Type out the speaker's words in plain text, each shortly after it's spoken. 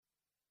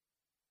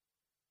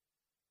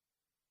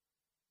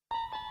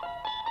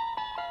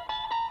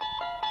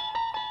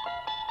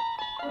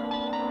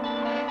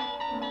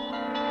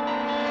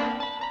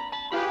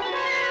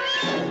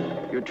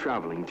you're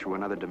traveling through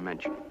another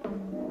dimension.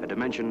 A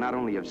dimension not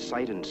only of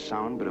sight and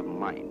sound, but of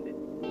mind.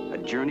 A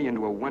journey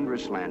into a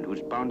wondrous land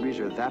whose boundaries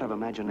are that of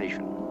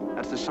imagination.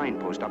 That's the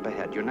signpost up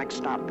ahead. Your next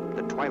stop,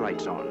 the Twilight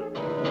Zone.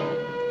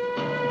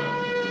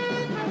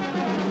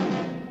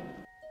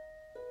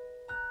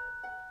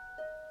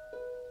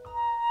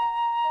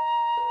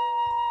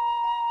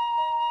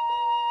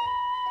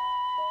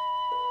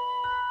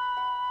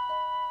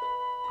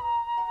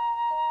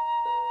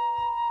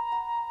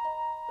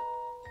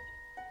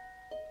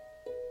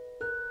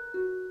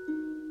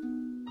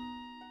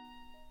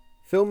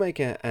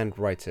 Filmmaker and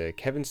writer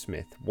Kevin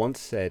Smith once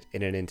said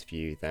in an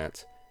interview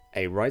that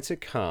a writer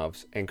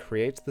carves and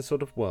creates the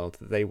sort of world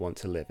that they want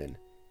to live in.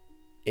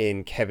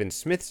 In Kevin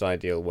Smith's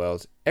ideal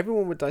world,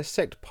 everyone would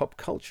dissect pop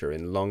culture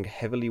in long,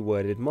 heavily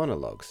worded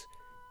monologues.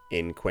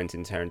 In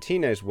Quentin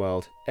Tarantino's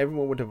world,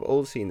 everyone would have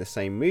all seen the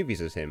same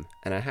movies as him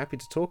and are happy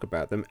to talk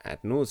about them ad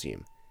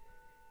nauseum.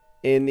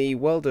 In the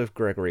world of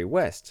Gregory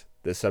West,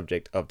 the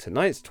subject of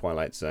tonight's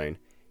Twilight Zone,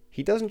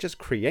 he doesn't just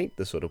create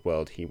the sort of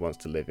world he wants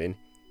to live in,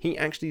 he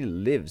actually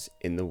lives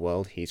in the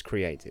world he's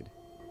created.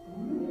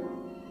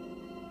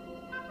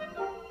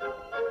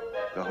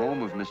 The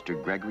home of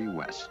Mr. Gregory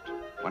West,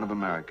 one of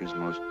America's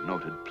most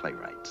noted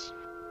playwrights.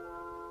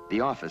 The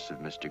office of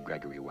Mr.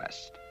 Gregory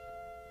West.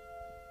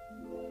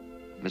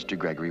 Mr.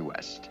 Gregory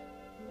West,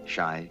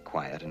 shy,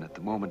 quiet, and at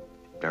the moment,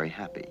 very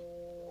happy.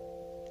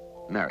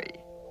 Merry,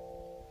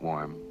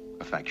 warm,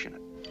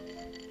 affectionate.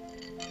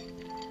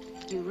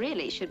 You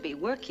really should be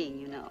working,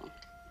 you know.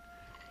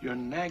 You're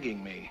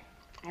nagging me.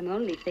 I'm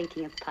only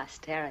thinking of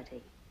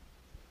posterity.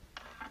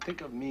 Think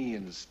of me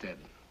instead.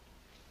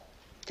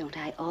 Don't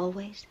I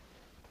always?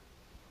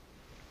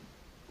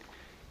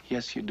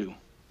 Yes, you do.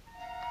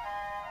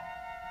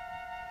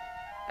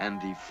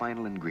 And the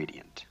final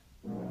ingredient,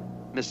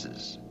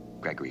 Mrs.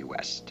 Gregory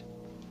West.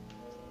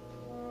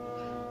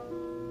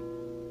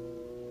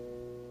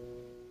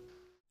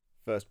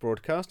 First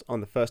broadcast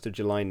on the 1st of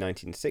July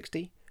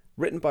 1960,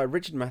 written by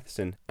Richard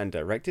Matheson and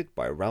directed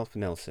by Ralph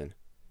Nelson.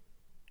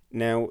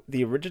 Now,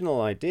 the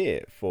original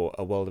idea for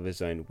A World of His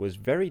Own was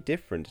very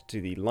different to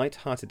the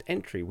light-hearted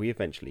entry we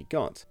eventually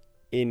got.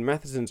 In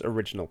Matheson's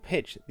original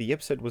pitch, the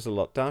episode was a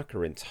lot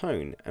darker in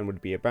tone and would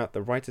be about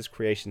the writer's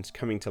creations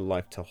coming to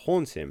life to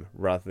haunt him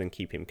rather than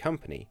keep him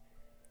company.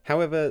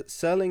 However,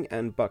 Serling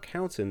and Buck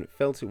Houghton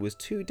felt it was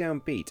too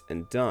downbeat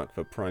and dark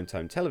for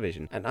primetime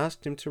television and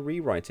asked him to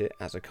rewrite it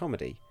as a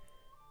comedy.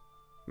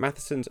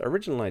 Matheson's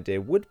original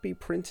idea would be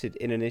printed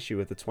in an issue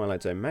of the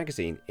Twilight Zone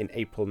magazine in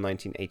April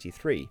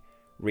 1983,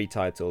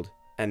 retitled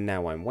And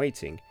Now I'm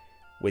Waiting,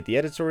 with the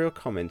editorial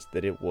comment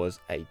that it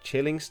was a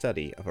chilling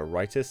study of a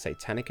writer's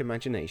satanic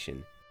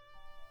imagination.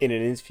 In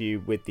an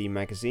interview with the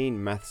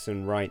magazine,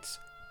 Matheson writes,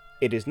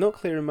 "It is not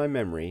clear in my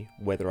memory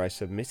whether I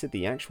submitted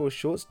the actual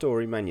short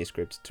story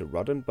manuscript to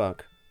Rod and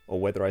Buck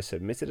or whether I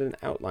submitted an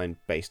outline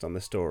based on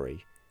the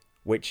story,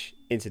 which,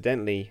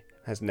 incidentally,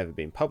 has never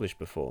been published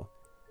before.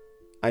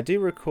 I do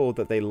recall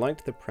that they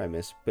liked the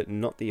premise but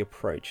not the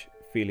approach,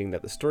 feeling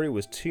that the story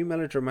was too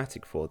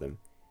melodramatic for them.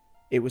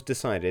 It was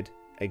decided,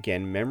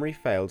 again memory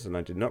fails and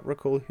I do not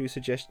recall whose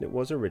suggestion it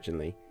was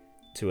originally,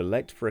 to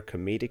elect for a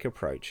comedic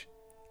approach.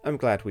 I'm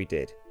glad we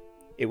did.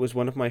 It was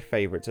one of my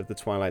favourites of the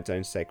Twilight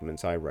Zone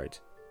segments I wrote.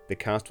 The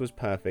cast was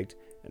perfect,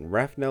 and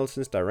Ralph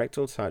Nelson's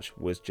directorial touch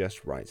was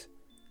just right.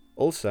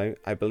 Also,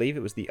 I believe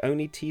it was the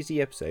only TZ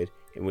episode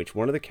in which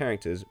one of the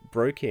characters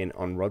broke in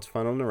on Rod's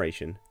final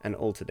narration and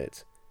altered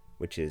it,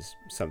 which is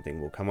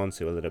something we'll come on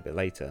to a little bit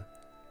later.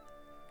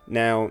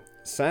 Now,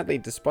 sadly,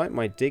 despite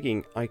my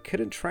digging, I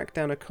couldn't track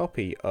down a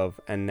copy of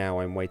And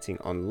Now I'm Waiting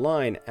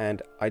online,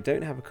 and I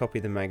don't have a copy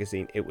of the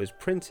magazine it was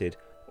printed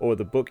or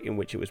the book in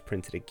which it was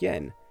printed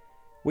again,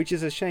 which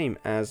is a shame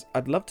as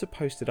I'd love to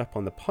post it up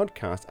on the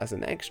podcast as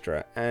an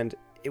extra, and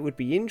it would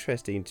be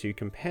interesting to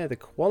compare the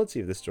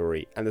quality of the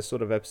story and the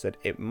sort of episode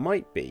it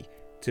might be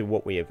to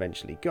what we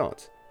eventually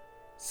got.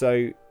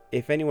 So,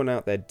 if anyone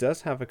out there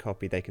does have a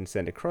copy they can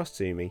send across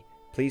to me,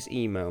 please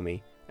email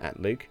me at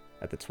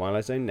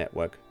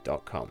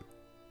luke@thetwilightzonenetwork.com.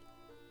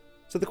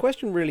 So the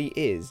question really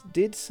is,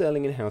 did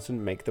Serling and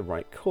Houghton make the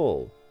right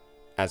call?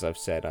 As I've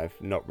said,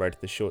 I've not read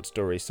the short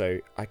story, so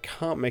I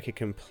can't make a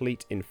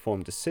complete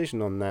informed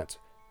decision on that,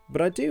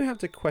 but I do have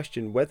to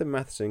question whether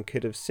Matheson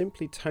could have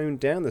simply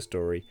toned down the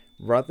story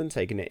rather than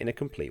taken it in a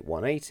complete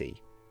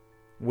 180.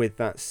 With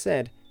that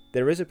said,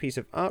 there is a piece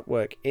of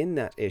artwork in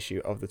that issue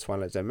of the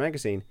Twilight Zone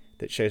magazine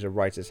that shows a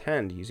writer's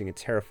hand using a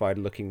terrified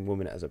looking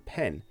woman as a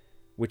pen,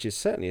 which is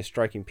certainly a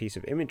striking piece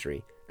of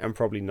imagery and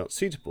probably not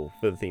suitable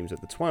for the themes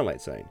of the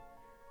Twilight Zone.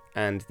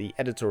 And the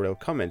editorial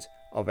comment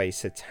of a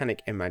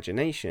satanic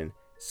imagination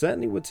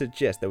certainly would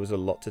suggest there was a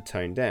lot to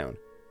tone down.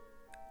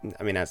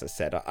 I mean, as I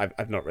said,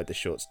 I've not read the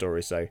short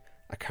story, so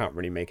I can't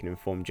really make an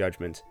informed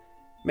judgment.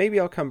 Maybe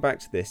I'll come back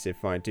to this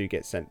if I do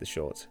get sent the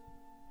short.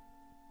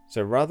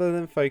 So rather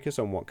than focus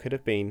on what could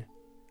have been,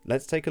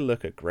 let's take a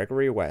look at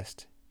Gregory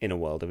West in A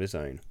World of His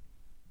Own.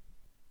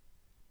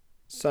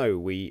 So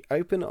we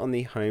open on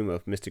the home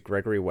of Mr.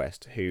 Gregory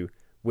West, who,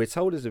 we're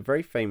told is a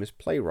very famous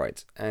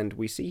playwright, and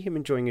we see him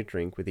enjoying a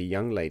drink with a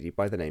young lady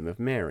by the name of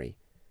Mary.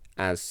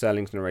 As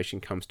Serling's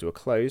narration comes to a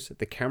close,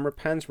 the camera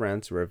pans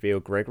round to reveal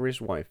Gregory's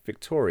wife,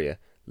 Victoria,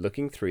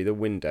 looking through the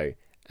window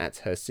at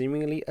her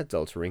seemingly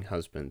adultering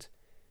husband.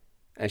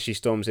 As she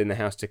storms in the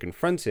house to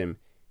confront him,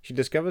 she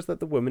discovers that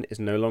the woman is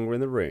no longer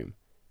in the room,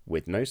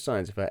 with no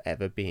signs of her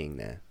ever being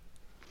there.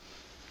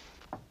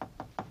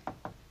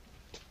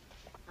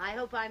 I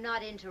hope I'm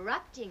not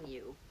interrupting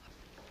you.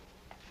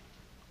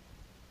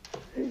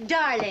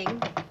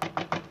 Darling,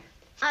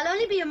 I'll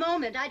only be a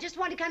moment. I just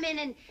want to come in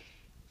and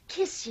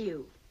kiss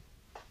you.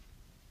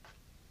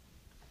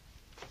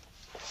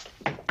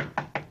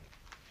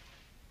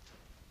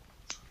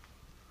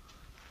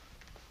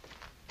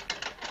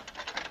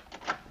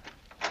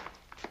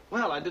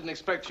 Well, I didn't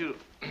expect you...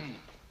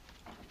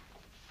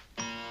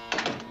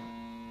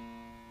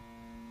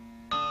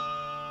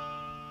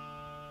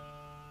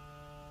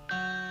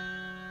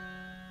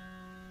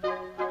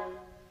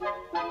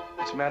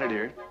 What's the matter,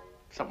 dear?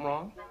 Something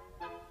wrong?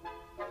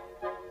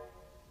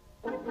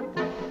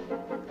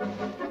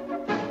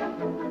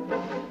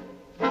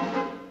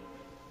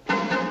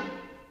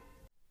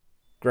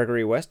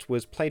 Gregory West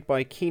was played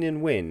by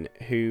Keenan Wynn,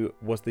 who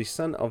was the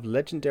son of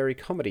legendary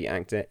comedy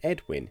actor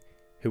Ed Wynn,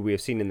 who we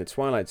have seen in The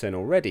Twilight Zone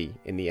already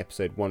in the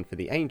episode One for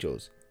the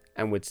Angels,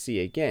 and would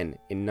see again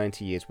in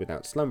 90 Years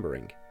Without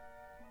Slumbering.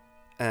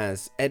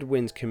 As Ed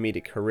Wynn's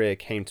comedic career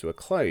came to a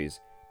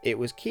close, it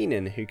was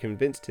Keenan who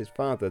convinced his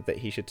father that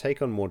he should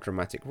take on more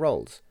dramatic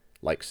roles,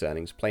 like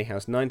Serling's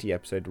Playhouse 90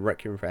 episode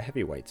Requiem for a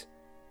Heavyweight,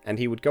 and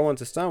he would go on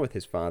to star with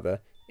his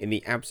father in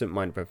The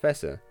Absent-Minded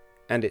Professor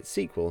and its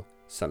sequel,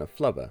 Son of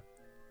Flubber.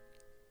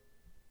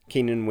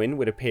 Keenan Wynn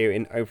would appear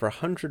in over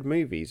 100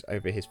 movies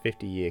over his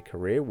 50-year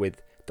career,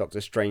 with Dr.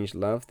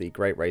 Strangelove, The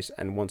Great Race,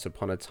 and Once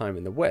Upon a Time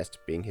in the West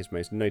being his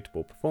most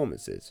notable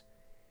performances.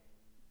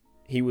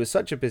 He was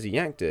such a busy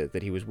actor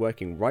that he was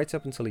working right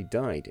up until he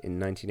died in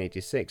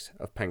 1986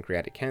 of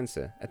pancreatic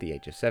cancer at the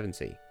age of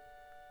 70.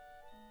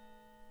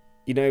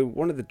 You know,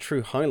 one of the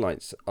true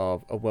highlights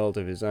of A World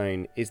of His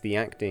Own is the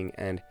acting,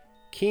 and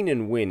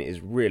Keenan Wynn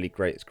is really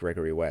great as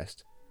Gregory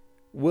West.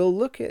 We'll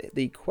look at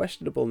the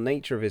questionable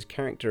nature of his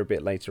character a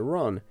bit later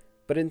on,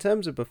 but in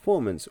terms of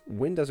performance,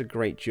 Wynn does a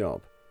great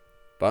job.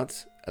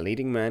 But a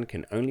leading man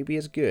can only be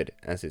as good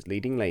as his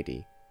leading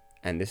lady,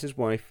 and this is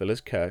why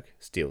Phyllis Kirk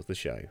steals the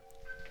show.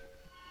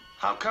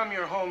 How come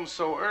you're home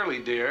so early,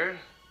 dear?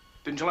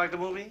 Didn't you like the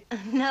movie?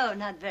 No,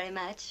 not very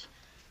much.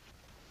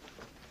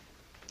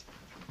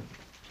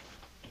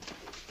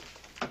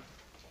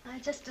 I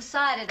just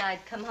decided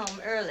I'd come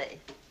home early.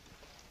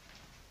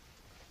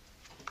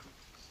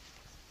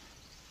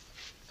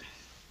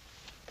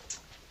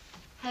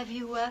 Have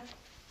you,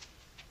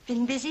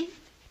 been busy?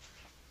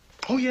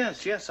 Oh,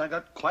 yes, I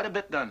got quite a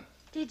bit done.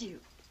 Did you?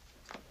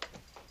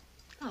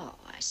 Oh,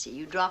 I see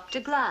you dropped a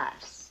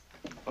glass.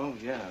 Oh,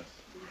 yes.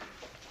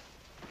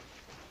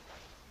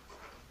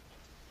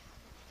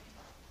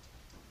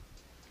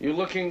 You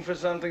looking for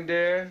something,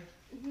 dear?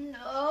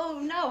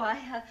 No,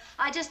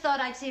 I just thought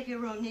I'd see if your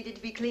room needed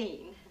to be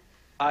cleaned.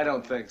 I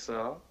don't think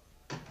so.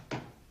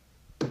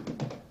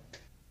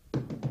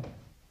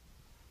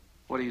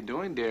 What are you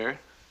doing, dear?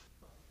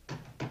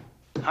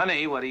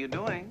 Honey, what are you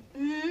doing?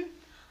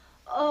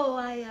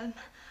 Oh,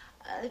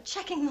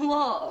 checking the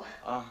wall.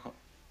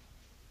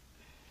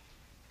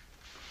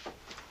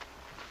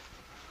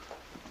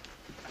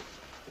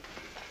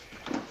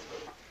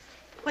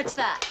 What's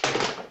that?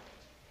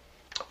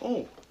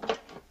 Oh.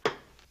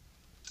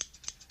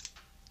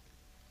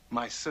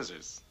 My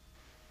scissors.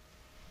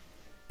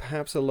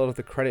 Perhaps a lot of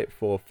the credit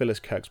for Phyllis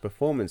Kirk's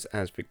performance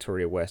as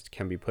Victoria West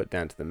can be put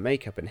down to the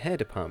makeup and hair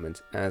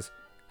department, as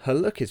her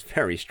look is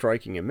very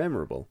striking and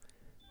memorable,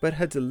 but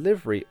her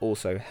delivery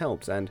also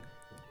helps, and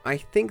I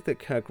think that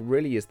Kirk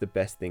really is the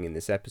best thing in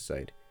this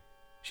episode.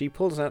 She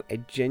pulls out a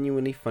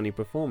genuinely funny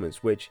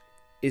performance, which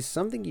is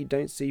something you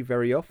don't see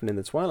very often in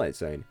The Twilight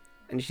Zone,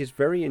 and she's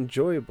very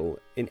enjoyable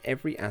in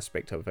every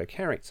aspect of her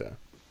character.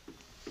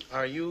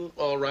 Are you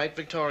all right,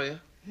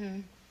 Victoria?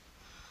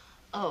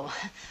 Oh,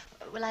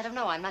 well, I don't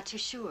know. I'm not too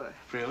sure.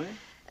 Really?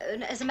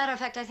 As a matter of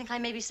fact, I think I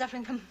may be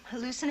suffering from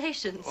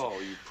hallucinations. Oh,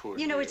 you poor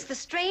You know, dear. it's the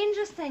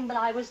strangest thing, but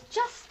I was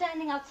just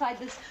standing outside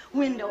this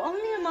window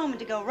only a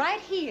moment ago,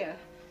 right here.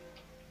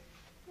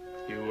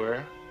 You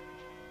were?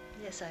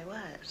 Yes, I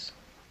was.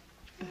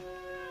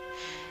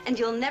 And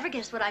you'll never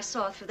guess what I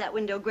saw through that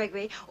window,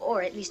 Gregory,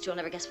 or at least you'll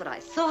never guess what I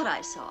thought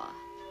I saw.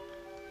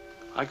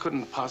 I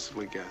couldn't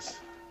possibly guess.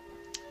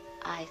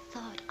 I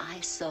thought I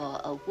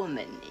saw a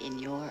woman in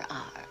your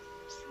arms.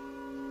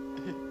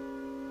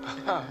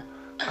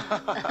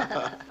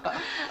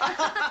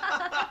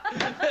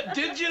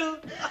 Did you?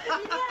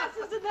 Yes,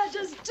 isn't that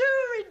just too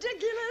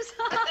ridiculous?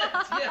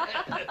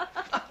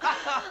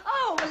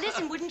 Oh, well,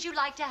 listen, wouldn't Wouldn't you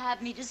like to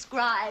have me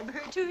describe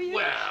her to you?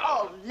 Well...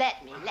 Oh,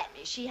 let me.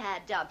 She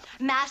had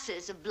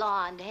masses of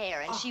blonde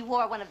hair, and she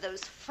wore one of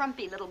those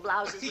frumpy little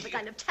blouses with a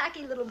kind of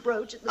tacky little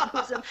brooch at the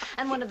bosom,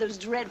 and one of those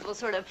dreadful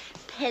sort of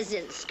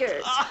peasant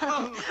skirts.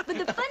 But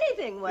the funny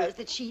thing was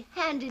that she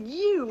handed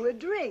you a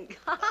drink.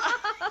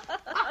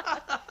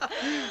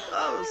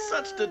 Oh,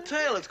 such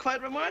detail. It's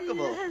quite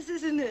remarkable. Yes,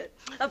 isn't it?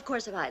 Of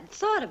course, if I'd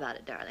thought about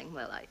it, darling,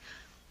 well,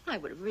 I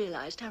would have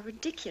realized how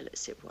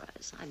ridiculous it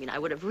was. I mean, I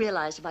would have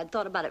realized if I'd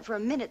thought about it for a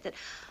minute that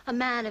a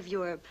man of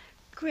your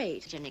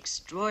great and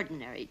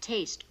extraordinary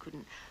taste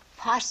couldn't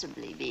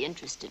possibly be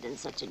interested in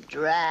such a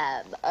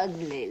drab,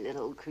 ugly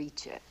little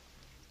creature.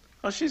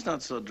 Oh, she's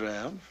not so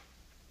drab.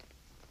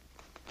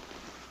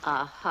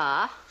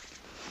 Uh-huh.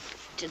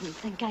 Didn't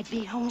think I'd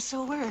be home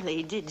so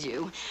early, did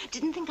you?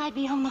 Didn't think I'd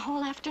be home the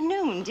whole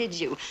afternoon, did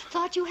you?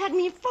 Thought you had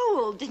me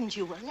fooled, didn't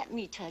you? Well, let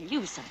me tell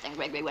you something,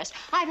 Gregory West.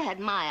 I've had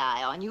my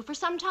eye on you for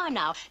some time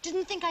now.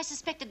 Didn't think I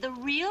suspected the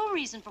real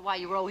reason for why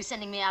you were always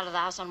sending me out of the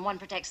house on one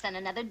pretext than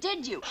another,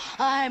 did you?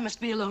 I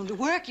must be alone to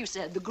work, you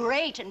said. The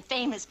great and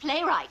famous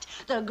playwright.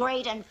 The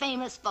great and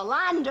famous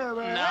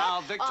philanderer.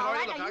 Now,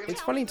 Victoria, It's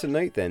funny to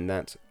note then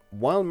that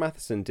while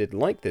Matheson did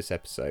like this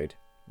episode,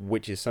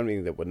 which is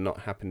something that would not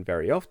happen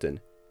very often,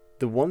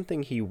 the one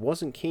thing he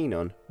wasn't keen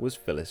on was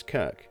Phyllis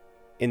Kirk.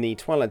 In the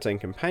Twilight Zone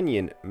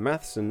Companion,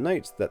 Matheson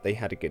notes that they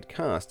had a good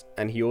cast,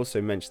 and he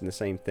also mentioned the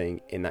same thing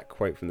in that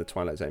quote from the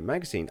Twilight Zone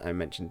magazine I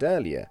mentioned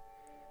earlier.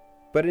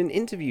 But in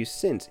interviews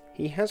since,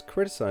 he has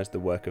criticised the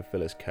work of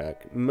Phyllis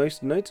Kirk,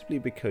 most notably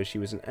because she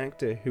was an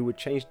actor who would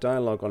change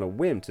dialogue on a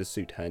whim to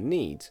suit her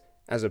needs,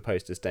 as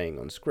opposed to staying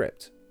on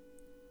script.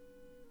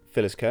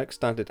 Phyllis Kirk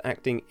started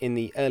acting in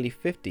the early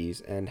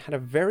 50s and had a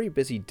very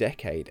busy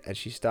decade as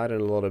she starred in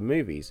a lot of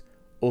movies,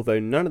 although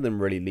none of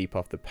them really leap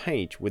off the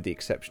page with the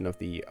exception of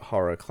the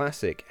horror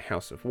classic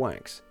House of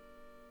Wax.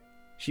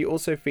 She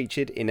also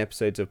featured in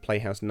episodes of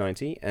Playhouse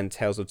 90 and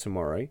Tales of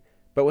Tomorrow,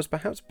 but was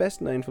perhaps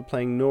best known for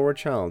playing Nora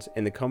Childs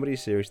in the comedy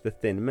series The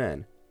Thin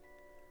Man.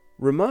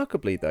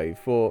 Remarkably though,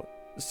 for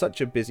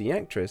such a busy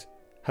actress,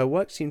 her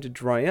work seemed to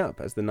dry up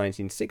as the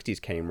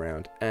 1960s came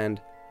round,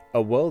 and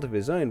A World of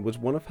His Own was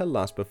one of her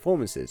last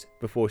performances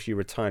before she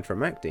retired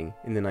from acting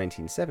in the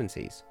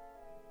 1970s.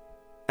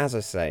 As I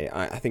say,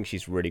 I think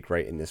she's really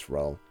great in this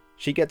role.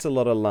 She gets a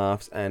lot of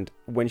laughs, and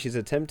when she's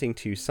attempting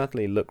to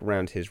subtly look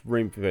round his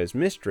room for his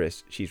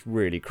mistress, she's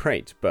really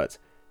great, but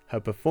her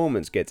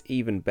performance gets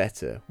even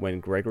better when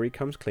Gregory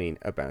comes clean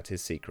about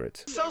his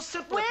secret. So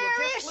simple.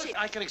 Where is she?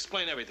 I can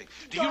explain everything.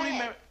 Do Go you ahead.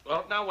 remember...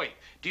 Well, now wait.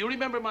 Do you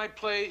remember my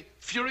play,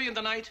 Fury in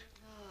the Night?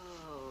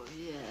 Oh,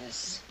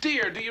 yes.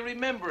 Dear, do you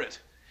remember it?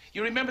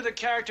 You remember the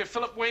character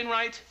Philip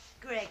Wainwright?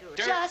 Gregory,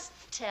 Dirk? just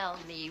tell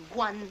me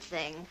one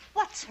thing.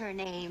 What's her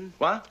name?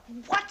 What?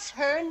 What's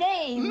her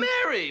name?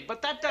 Mary,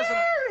 but that doesn't...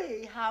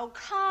 Mary, how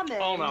common.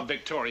 Oh, now,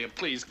 Victoria,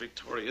 please,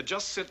 Victoria,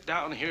 just sit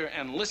down here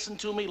and listen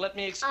to me. Let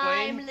me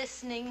explain. I'm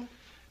listening.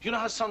 You know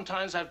how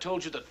sometimes I've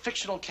told you that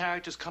fictional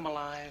characters come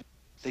alive?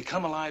 They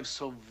come alive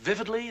so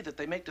vividly that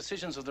they make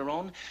decisions of their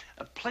own.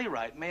 A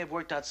playwright may have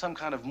worked out some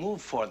kind of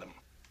move for them,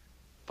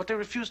 but they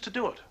refuse to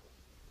do it.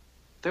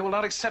 They will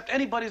not accept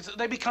anybody's...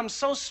 They become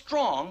so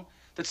strong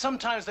that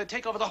sometimes they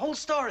take over the whole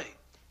story.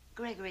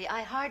 Gregory,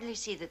 I hardly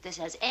see that this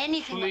has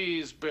anything...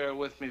 Please bear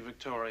with me,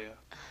 Victoria.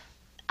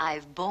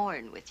 I've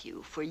borne with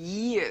you for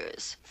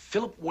years.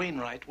 Philip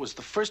Wainwright was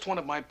the first one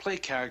of my play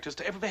characters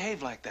to ever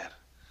behave like that.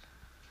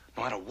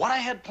 No matter what I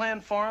had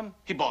planned for him,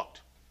 he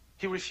balked.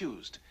 He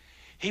refused.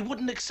 He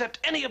wouldn't accept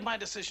any of my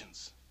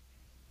decisions.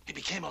 He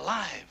became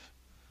alive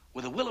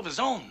with a will of his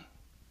own.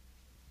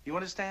 You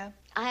understand?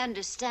 I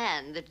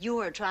understand that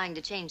you're trying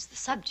to change the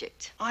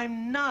subject.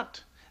 I'm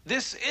not.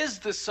 This is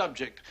the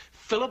subject.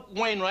 Philip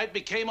Wainwright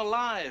became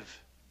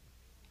alive.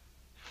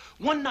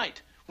 One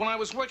night, when I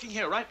was working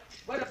here, right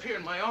up here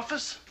in my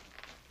office,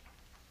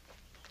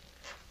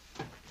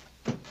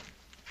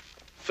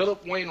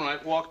 Philip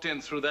Wainwright walked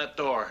in through that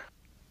door.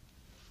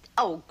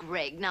 Oh,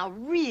 Greg, now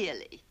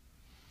really?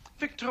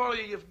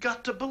 Victoria, you've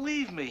got to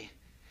believe me.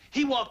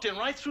 He walked in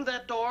right through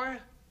that door.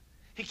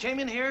 He came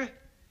in here,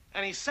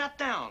 and he sat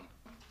down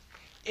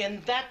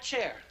in that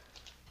chair.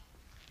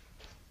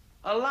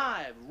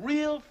 Alive,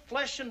 real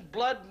flesh and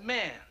blood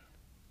man.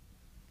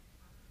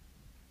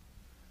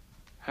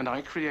 And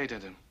I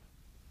created him.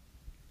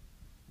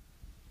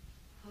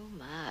 Oh,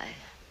 my.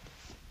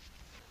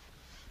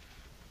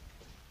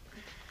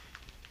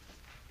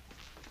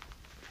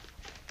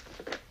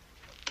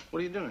 What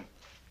are you doing?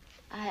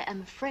 I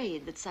am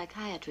afraid that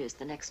psychiatry is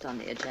the next on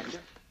the agenda.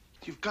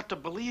 You've got to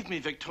believe me,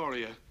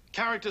 Victoria.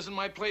 Characters in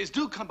my plays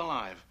do come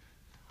alive.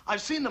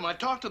 I've seen them, I've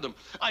talked to them.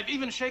 I've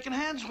even shaken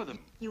hands with them.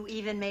 You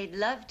even made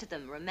love to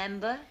them,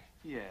 remember?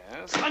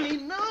 Yes. I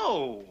mean,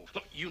 no.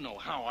 Look, you know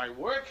how I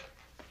work.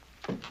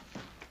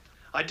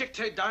 I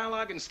dictate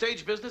dialogue and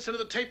stage business into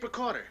the tape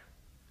recorder.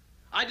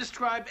 I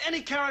describe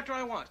any character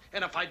I want,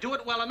 and if I do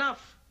it well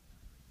enough,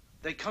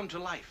 they come to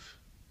life.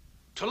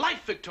 To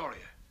life, Victoria.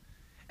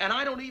 And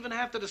I don't even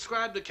have to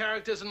describe the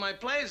characters in my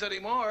plays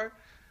anymore.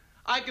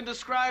 I can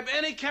describe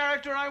any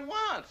character I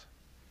want.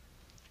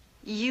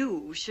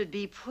 You should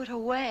be put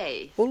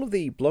away. All of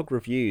the blog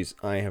reviews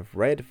I have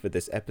read for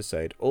this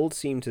episode all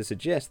seem to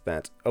suggest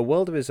that A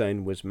World of His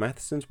Own was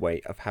Matheson's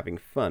way of having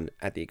fun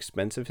at the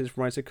expense of his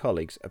writer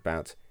colleagues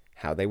about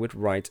how they would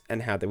write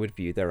and how they would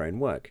view their own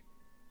work.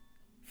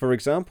 For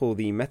example,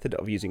 the method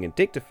of using a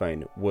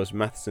dictaphone was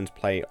Matheson's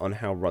play on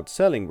how Rod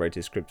Serling wrote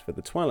his script for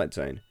The Twilight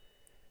Zone.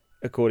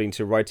 According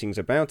to writings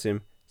about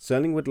him,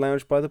 Serling would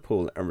lounge by the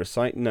pool and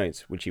recite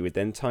notes which he would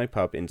then type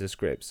up into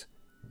scripts.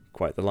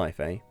 Quite the life,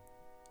 eh?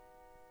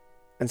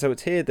 And so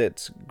it's here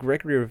that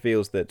Gregory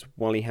reveals that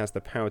while he has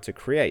the power to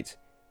create,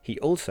 he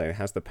also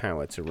has the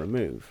power to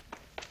remove.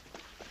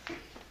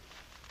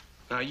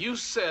 Now, you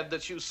said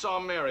that you saw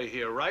Mary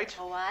here, right?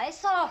 Oh, I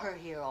saw her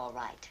here all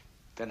right.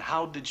 Then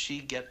how did she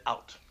get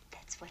out?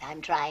 That's what I'm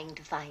trying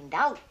to find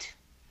out.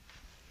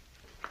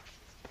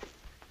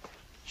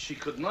 She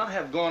could not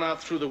have gone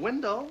out through the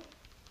window.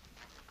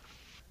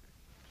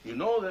 You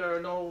know there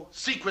are no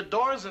secret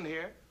doors in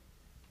here.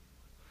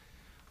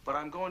 But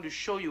I'm going to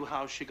show you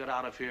how she got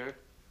out of here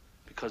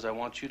because I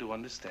want you to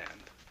understand.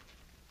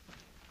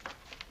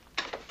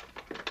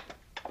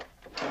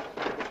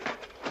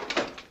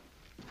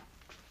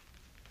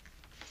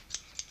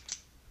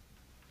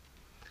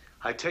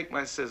 I take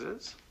my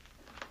scissors.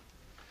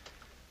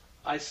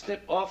 I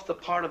snip off the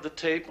part of the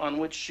tape on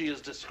which she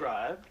is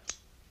described.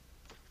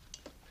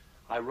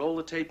 I roll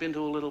the tape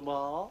into a little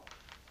ball.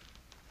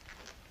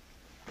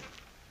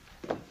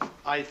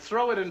 I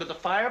throw it into the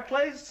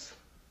fireplace.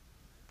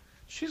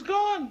 She's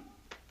gone.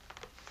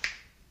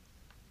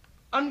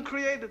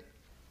 Uncreated.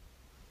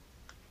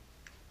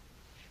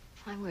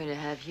 I'm going to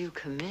have you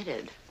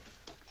committed.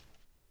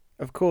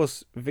 Of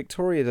course,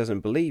 Victoria doesn't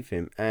believe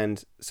him,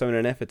 and so in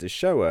an effort to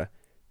show her,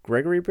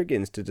 Gregory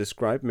begins to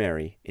describe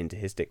Mary into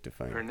his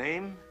dictaphone. Her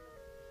name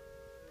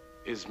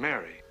is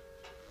Mary.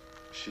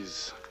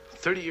 She's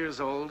 30 years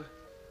old,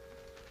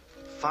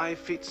 5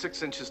 feet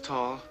 6 inches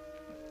tall,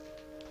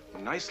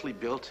 nicely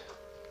built,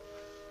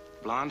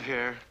 blonde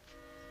hair,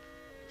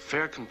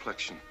 fair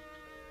complexion.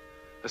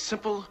 A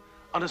simple,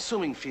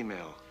 unassuming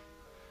female,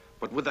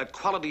 but with that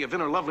quality of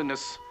inner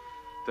loveliness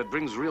that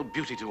brings real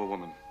beauty to a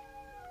woman.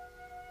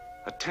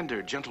 A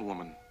tender, gentle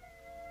woman,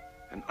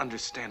 an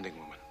understanding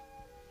woman.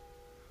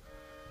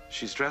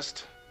 She's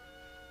dressed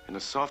in a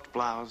soft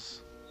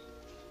blouse,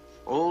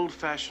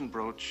 old-fashioned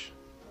brooch,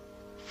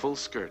 full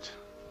skirt.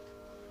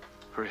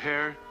 Her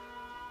hair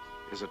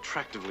is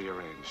attractively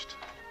arranged.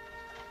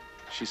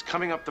 She's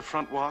coming up the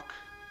front walk.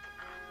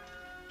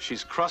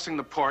 She's crossing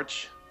the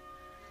porch.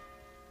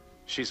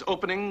 She's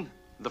opening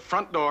the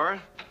front door.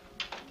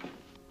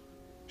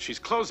 She's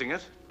closing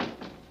it.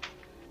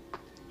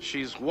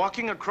 She's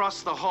walking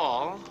across the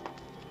hall.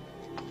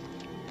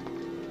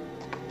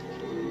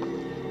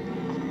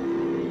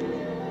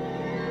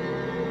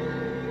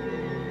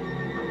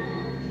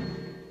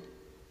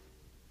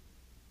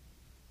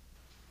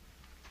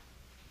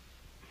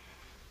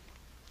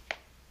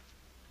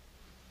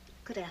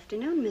 Good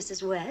afternoon,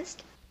 Mrs.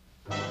 West.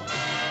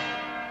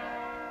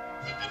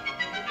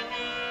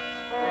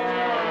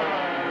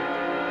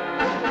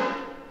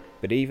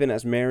 But even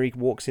as Mary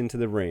walks into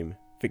the room,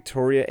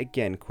 Victoria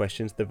again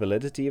questions the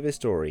validity of his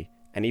story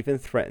and even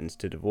threatens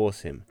to divorce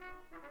him.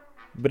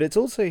 But it's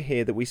also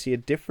here that we see a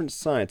different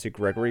side to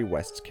Gregory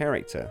West's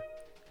character.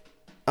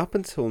 Up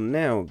until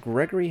now,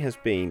 Gregory has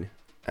been,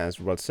 as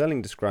Rod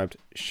Serling described,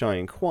 shy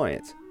and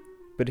quiet,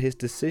 but his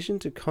decision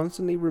to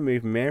constantly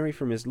remove Mary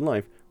from his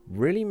life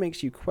really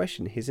makes you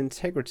question his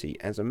integrity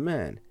as a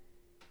man.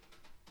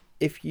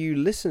 If you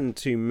listen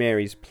to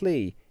Mary's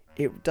plea,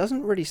 it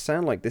doesn't really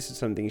sound like this is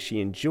something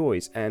she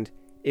enjoys, and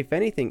if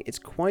anything, it's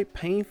quite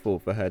painful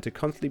for her to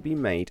constantly be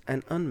made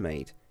and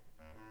unmade.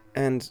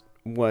 And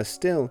worse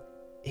still,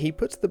 he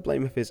puts the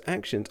blame of his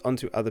actions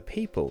onto other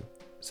people,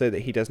 so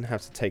that he doesn't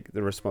have to take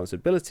the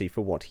responsibility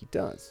for what he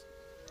does.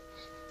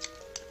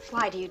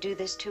 Why do you do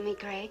this to me,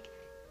 Greg?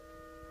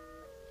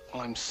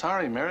 Well, I'm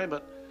sorry, Mary,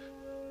 but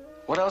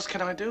what else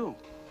can I do?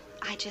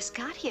 I just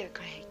got here,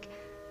 Greg.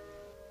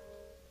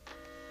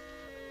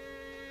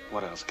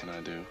 What else can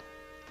I do?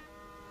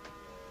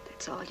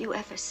 That's all you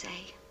ever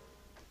say.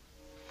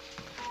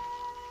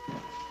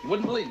 You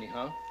wouldn't believe me,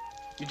 huh?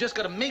 You just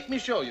gotta make me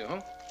show you,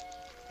 huh?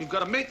 You've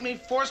gotta make me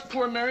force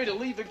poor Mary to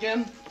leave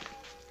again.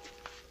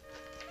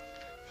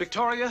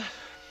 Victoria,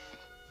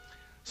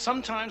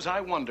 sometimes I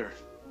wonder.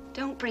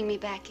 Don't bring me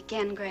back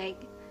again, Greg.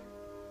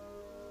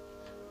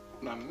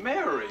 Now,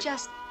 Mary.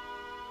 Just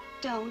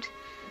don't.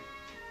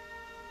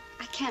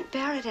 I can't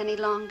bear it any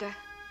longer.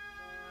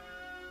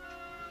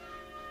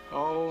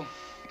 Oh.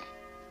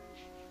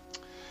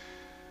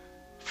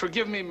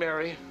 Forgive me,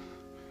 Mary,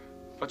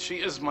 but she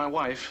is my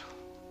wife.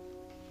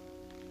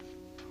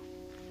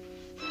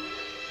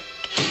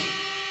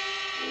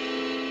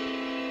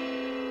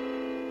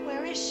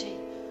 Where is she?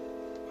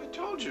 I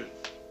told you.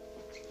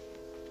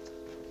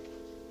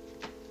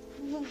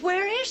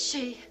 Where is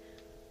she?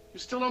 You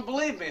still don't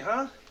believe me,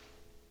 huh?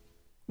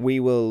 We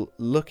will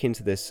look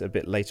into this a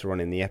bit later on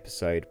in the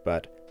episode,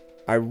 but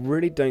I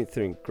really don't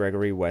think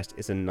Gregory West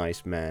is a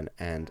nice man,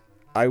 and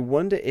I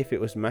wonder if it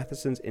was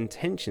Matheson's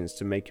intentions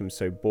to make him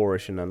so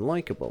boorish and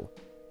unlikable.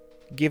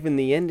 Given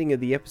the ending of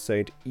the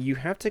episode, you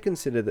have to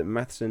consider that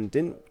Matheson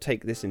didn't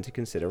take this into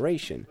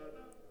consideration.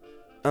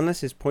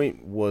 Unless his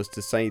point was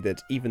to say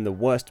that even the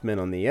worst men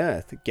on the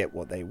earth get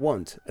what they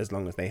want, as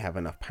long as they have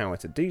enough power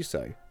to do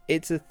so.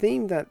 It's a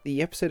theme that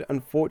the episode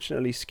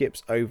unfortunately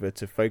skips over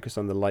to focus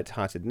on the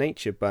light-hearted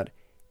nature, but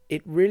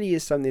it really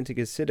is something to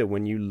consider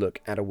when you look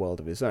at A World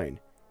of His Own.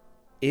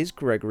 Is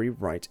Gregory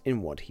right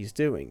in what he's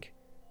doing?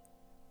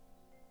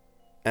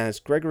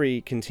 As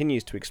Gregory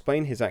continues to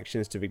explain his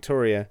actions to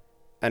Victoria,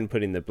 and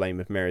putting the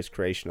blame of Mary's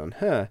creation on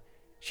her,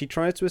 she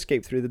tries to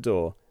escape through the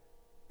door,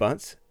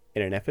 but,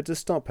 in an effort to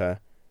stop her,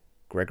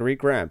 Gregory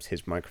grabs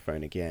his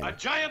microphone again. A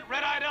giant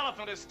red-eyed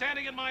elephant is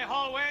standing in my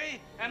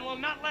hallway and will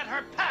not let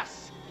her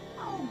pass.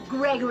 Oh,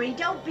 Gregory,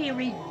 don't be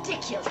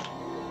ridiculous.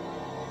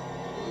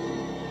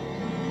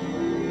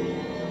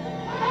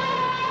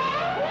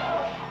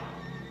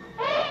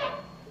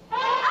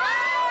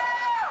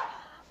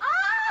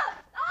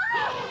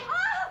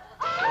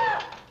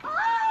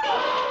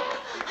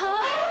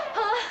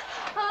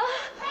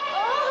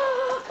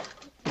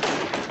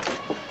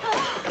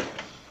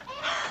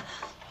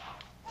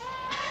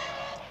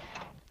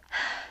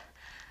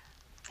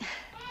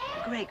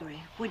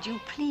 Gregory, would you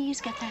please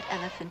get that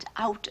elephant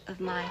out of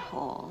my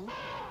hall?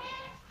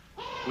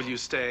 Will you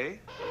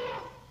stay?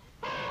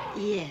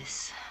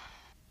 Yes.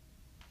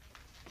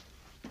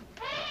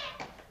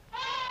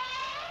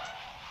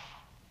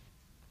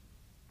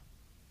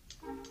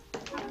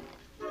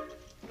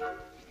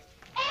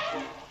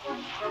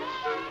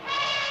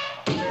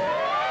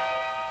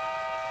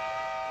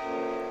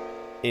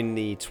 In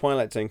the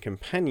Twilight Zone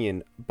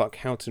companion, Buck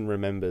Houghton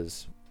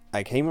remembers,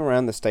 I came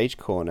around the stage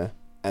corner,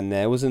 and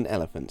there was an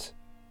elephant.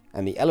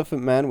 And the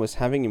elephant man was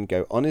having him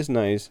go on his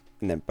nose,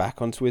 and then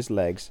back onto his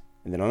legs,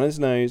 and then on his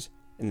nose,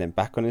 and then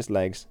back on his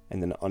legs, and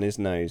then on his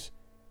nose.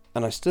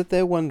 And I stood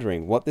there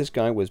wondering what this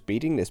guy was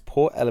beating this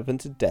poor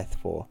elephant to death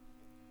for.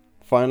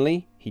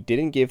 Finally, he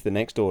didn't give the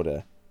next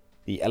order.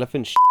 The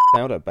elephant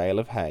out a bale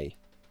of hay.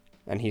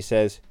 And he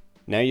says,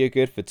 now you're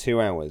good for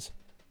 2 hours.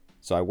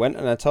 So I went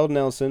and I told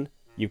Nelson,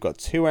 you've got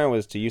 2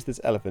 hours to use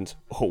this elephant,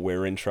 or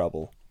we're in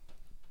trouble.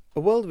 A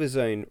World of His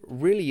Own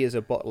really is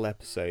a bottle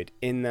episode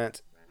in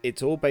that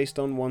it's all based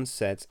on one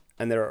set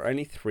and there are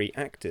only 3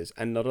 actors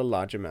and not a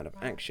large amount of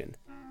action.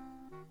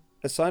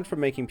 Aside from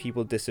making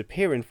people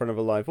disappear in front of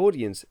a live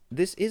audience,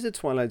 this is a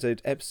Twilight Zone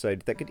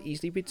episode that could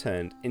easily be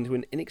turned into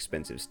an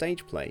inexpensive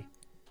stage play.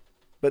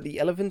 But the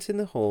elephant in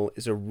the hall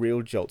is a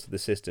real jolt to the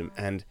system,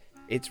 and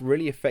it's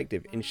really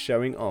effective in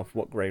showing off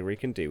what Gregory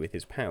can do with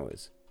his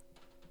powers.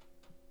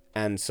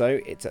 And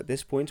so it's at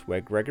this point where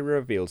Gregory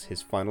reveals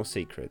his final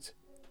secret.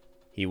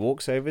 He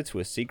walks over to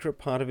a secret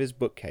part of his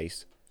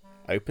bookcase,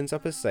 opens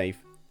up a safe,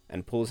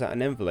 and pulls out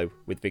an envelope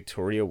with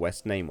Victoria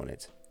West's name on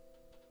it.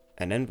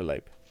 An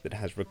envelope that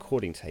has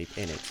recording tape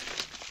in it.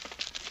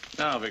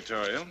 Now,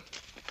 Victoria,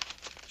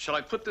 shall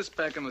I put this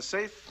back in the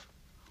safe,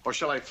 or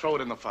shall I throw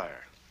it in the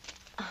fire?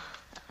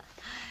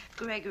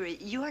 Gregory,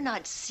 you're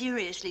not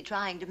seriously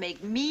trying to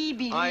make me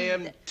believe I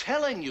am that...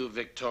 telling you,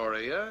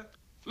 Victoria.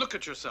 Look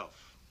at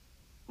yourself.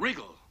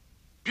 Regal.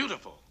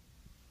 Beautiful.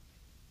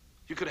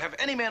 You could have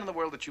any man in the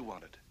world that you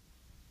wanted.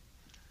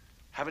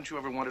 Haven't you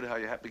ever wondered how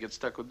you happen to get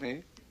stuck with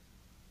me?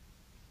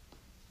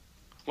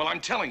 Well,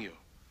 I'm telling you,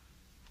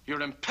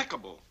 you're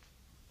impeccable,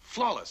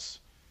 flawless.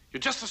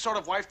 You're just the sort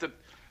of wife that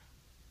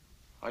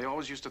I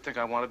always used to think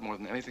I wanted more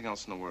than anything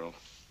else in the world.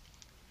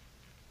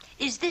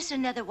 Is this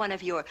another one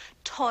of your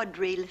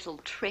tawdry little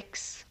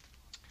tricks?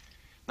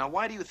 Now,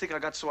 why do you think I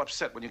got so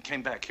upset when you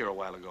came back here a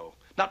while ago?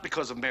 Not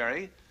because of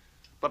Mary,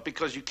 but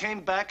because you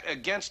came back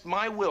against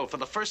my will for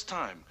the first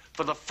time.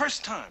 For the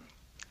first time.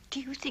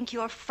 Do you think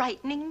you're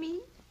frightening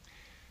me?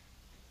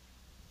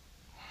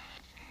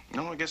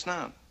 No, I guess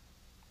not.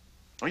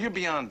 Or you're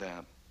beyond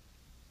that.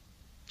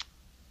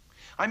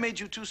 I made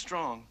you too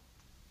strong.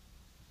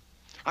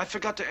 I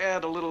forgot to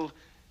add a little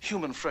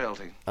human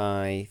frailty.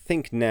 I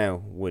think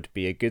now would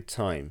be a good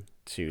time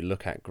to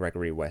look at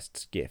Gregory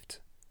West's gift.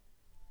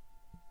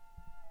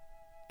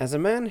 As a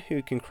man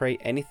who can create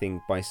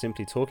anything by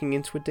simply talking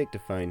into a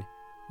dictaphone,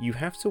 you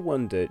have to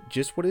wonder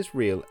just what is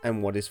real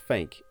and what is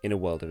fake in A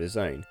World of His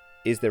Own.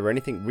 Is there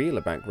anything real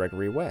about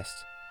Gregory West?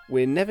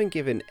 We're never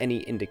given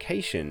any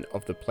indication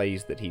of the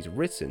plays that he's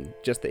written,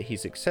 just that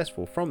he's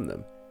successful from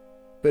them.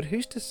 But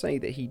who's to say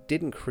that he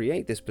didn't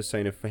create this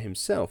persona for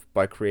himself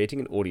by creating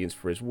an audience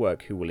for his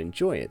work who will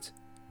enjoy it?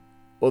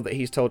 Or that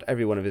he's told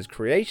every one of his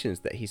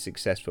creations that he's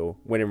successful,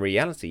 when in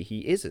reality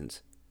he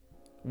isn't?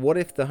 What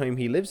if the home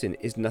he lives in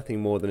is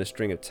nothing more than a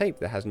string of tape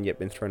that hasn't yet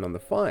been thrown on the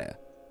fire?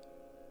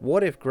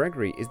 What if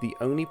Gregory is the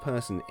only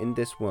person in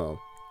this world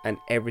and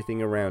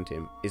everything around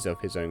him is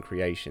of his own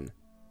creation?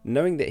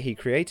 Knowing that he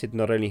created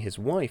not only his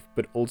wife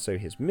but also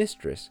his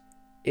mistress,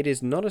 it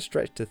is not a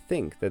stretch to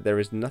think that there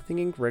is nothing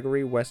in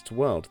Gregory West's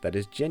world that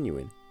is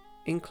genuine,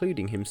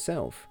 including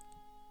himself.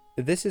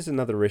 This is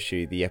another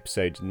issue the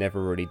episode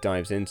never really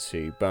dives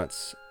into,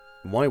 but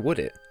why would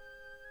it?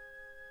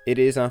 It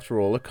is, after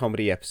all, a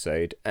comedy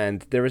episode,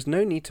 and there is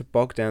no need to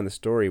bog down the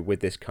story with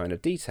this kind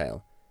of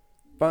detail.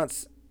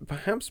 But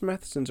perhaps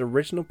Matheson's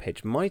original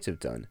pitch might have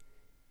done.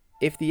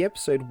 If the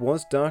episode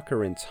was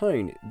darker in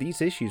tone,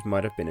 these issues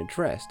might have been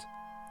addressed.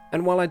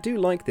 And while I do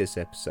like this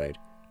episode,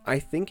 I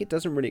think it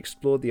doesn't really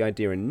explore the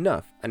idea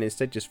enough and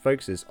instead just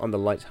focuses on the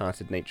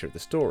light-hearted nature of the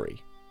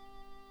story.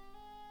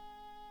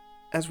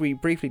 As we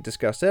briefly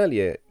discussed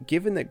earlier,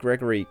 given that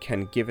Gregory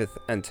can giveth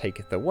and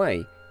taketh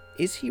away,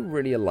 is he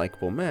really a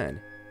likeable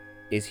man?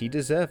 Is he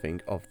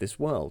deserving of this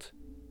world?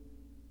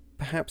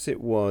 Perhaps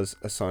it was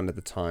a sign of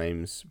the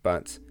times,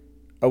 but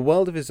A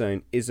World of His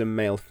Own is a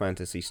male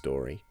fantasy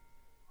story.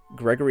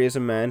 Gregory is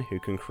a man who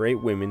can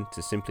create women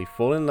to simply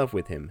fall in love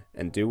with him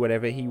and do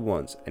whatever he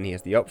wants, and he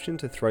has the option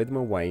to throw them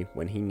away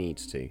when he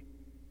needs to.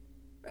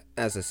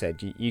 As I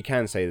said, you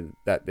can say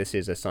that this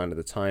is a sign of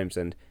the times,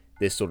 and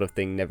this sort of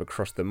thing never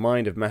crossed the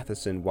mind of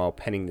Matheson while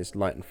penning this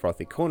light and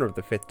frothy corner of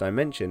the fifth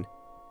dimension,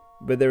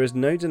 but there is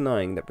no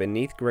denying that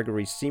beneath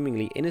Gregory's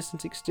seemingly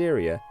innocent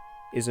exterior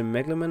is a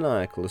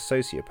megalomaniacal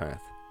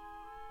sociopath.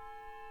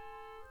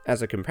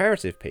 As a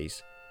comparative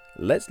piece,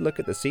 let's look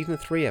at the Season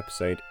 3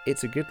 episode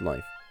It's a Good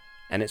Life,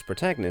 and its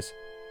protagonist,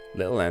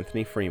 little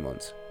Anthony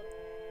Fremont.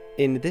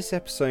 In this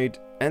episode,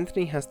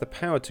 Anthony has the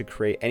power to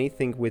create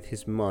anything with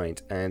his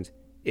mind, and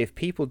if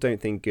people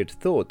don't think good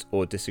thought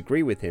or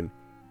disagree with him,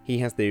 he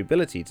has the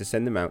ability to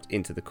send them out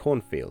into the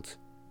cornfield,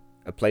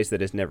 a place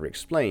that is never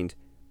explained,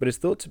 but is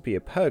thought to be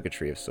a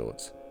purgatory of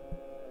sorts.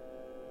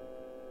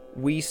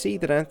 We see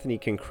that Anthony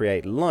can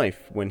create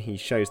life when he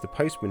shows the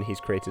postman he's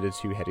created a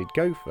two-headed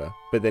gopher,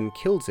 but then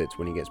kills it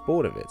when he gets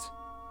bored of it.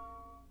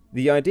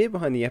 The idea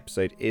behind the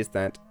episode is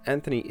that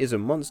Anthony is a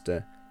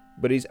monster,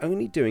 but he's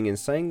only doing and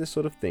saying the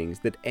sort of things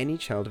that any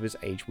child of his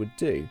age would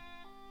do.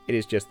 It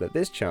is just that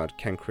this child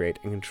can create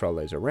and control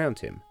those around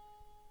him.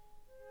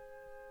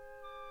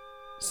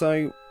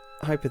 So,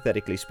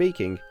 hypothetically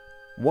speaking,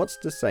 what's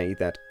to say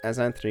that as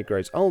Anthony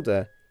grows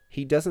older,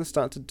 he doesn't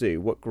start to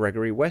do what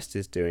Gregory West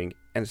is doing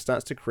and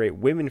starts to create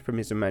women from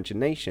his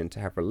imagination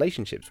to have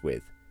relationships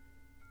with?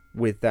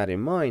 With that in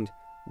mind,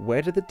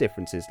 where do the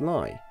differences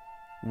lie?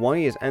 Why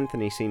is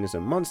Anthony seen as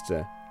a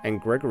monster and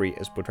Gregory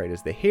is portrayed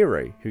as the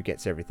hero who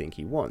gets everything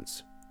he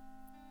wants?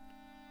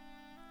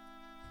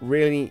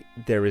 Really,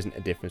 there isn't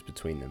a difference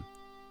between them.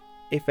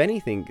 If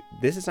anything,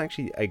 this is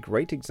actually a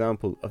great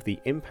example of the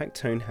impact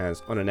tone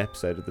has on an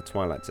episode of The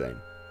Twilight Zone.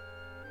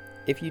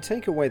 If you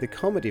take away the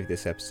comedy of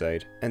this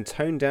episode and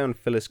tone down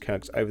Phyllis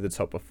Kirk's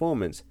over-the-top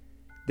performance,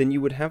 then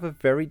you would have a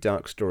very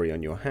dark story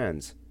on your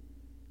hands.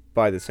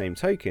 By the same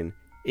token,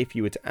 if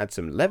you were to add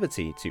some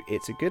levity to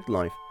It's a Good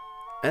Life,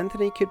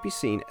 Anthony could be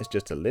seen as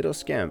just a little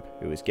scamp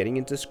who is getting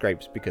into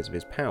scrapes because of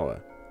his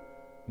power.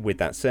 With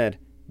that said,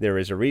 there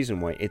is a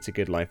reason why It's a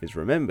Good Life is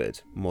remembered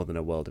more than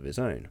A World of His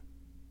Own.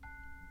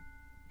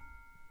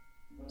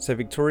 So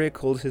Victoria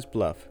calls his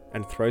bluff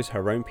and throws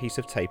her own piece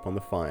of tape on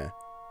the fire,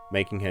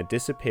 making her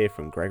disappear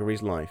from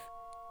Gregory's life.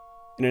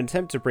 In an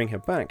attempt to bring her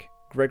back,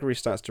 Gregory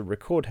starts to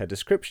record her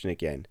description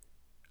again,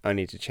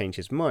 only to change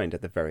his mind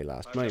at the very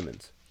last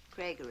moment.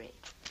 Gregory,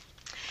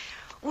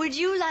 would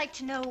you like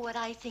to know what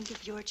I think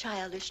of your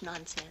childish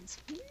nonsense?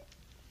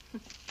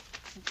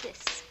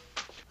 This.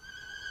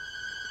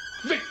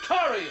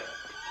 Victoria!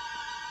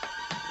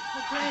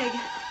 Oh, Greg.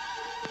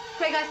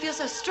 Greg, I feel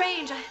so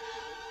strange.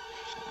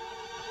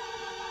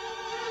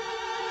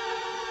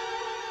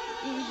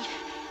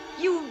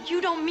 You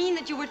don't mean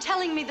that you were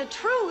telling me the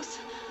truth.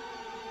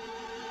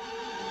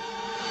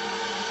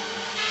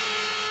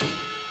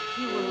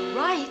 You were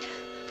right.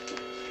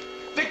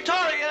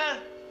 Victoria!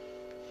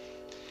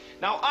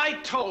 Now, I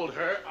told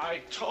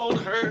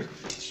her,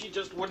 she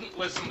just wouldn't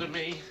listen to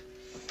me.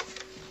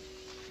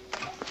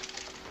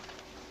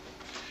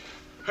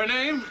 Her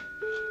name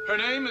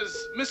is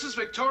Mrs.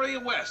 Victoria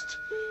West.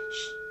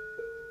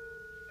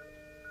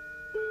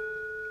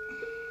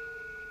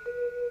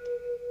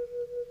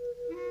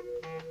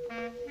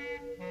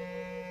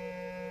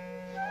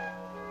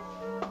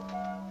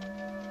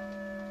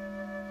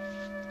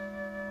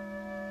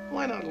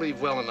 Why not leave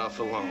well enough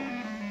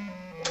alone?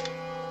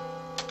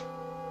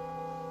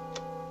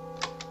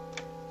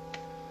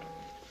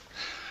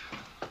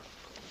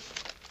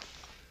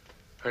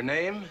 Her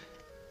name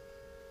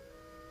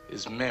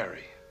is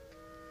Mary.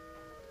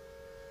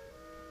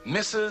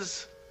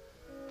 Mrs.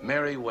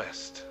 Mary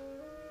West.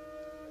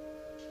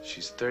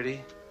 She's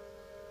 30,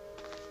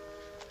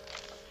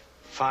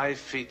 5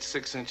 feet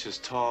 6 inches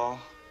tall,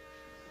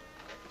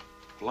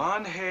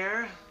 blonde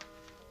hair,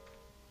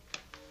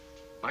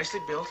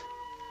 nicely built,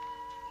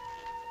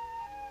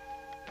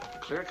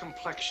 clear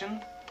complexion.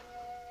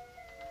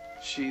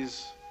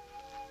 She's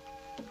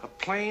a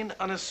plain,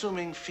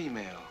 unassuming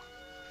female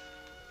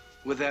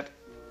with that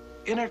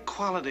inner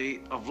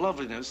quality of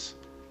loveliness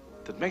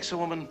that makes a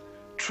woman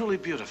truly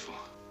beautiful.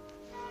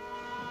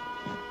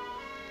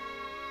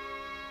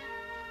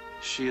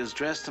 She is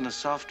dressed in a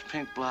soft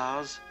pink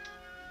blouse,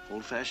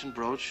 old-fashioned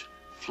brooch,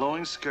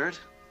 flowing skirt.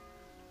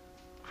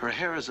 Her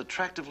hair is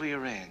attractively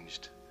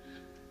arranged.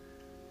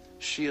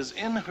 She is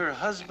in her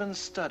husband's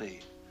study,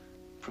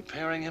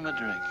 preparing him a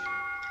drink.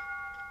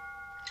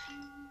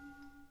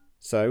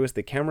 So, as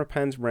the camera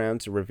pans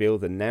round to reveal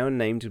the now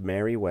named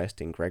Mary West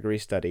in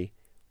Gregory's study,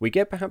 we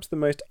get perhaps the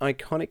most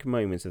iconic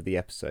moments of the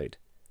episode.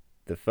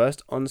 The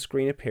first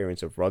on-screen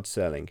appearance of Rod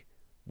Serling,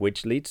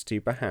 which leads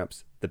to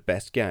perhaps the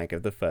best gag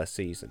of the first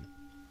season.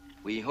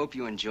 We hope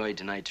you enjoyed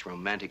tonight's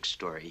romantic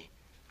story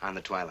on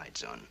the Twilight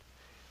Zone.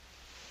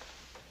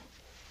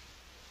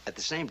 At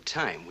the same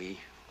time, we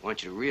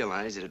want you to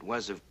realize that it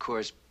was, of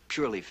course,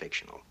 purely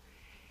fictional.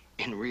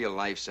 In real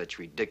life, such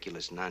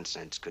ridiculous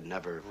nonsense could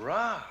never...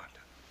 Rod.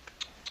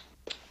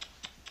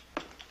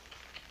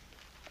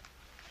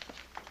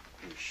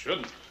 You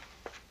shouldn't.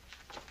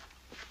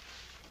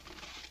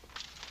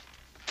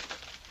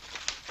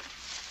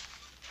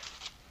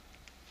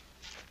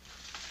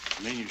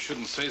 I mean, you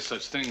shouldn't say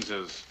such things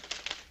as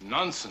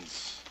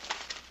nonsense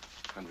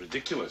and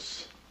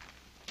ridiculous.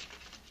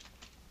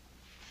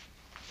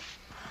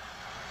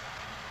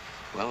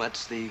 Well,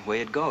 that's the way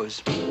it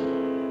goes.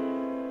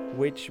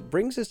 Which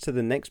brings us to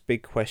the next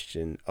big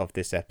question of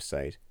this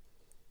episode.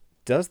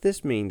 Does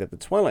this mean that the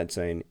Twilight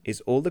Zone is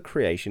all the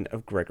creation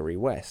of Gregory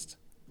West?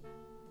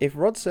 If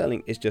Rod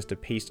Serling is just a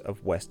piece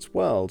of West's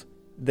world,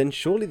 then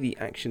surely the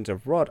actions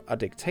of Rod are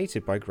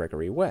dictated by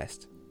Gregory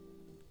West.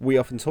 We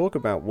often talk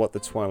about what the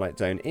Twilight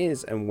Zone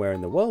is and where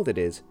in the world it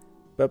is,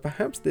 but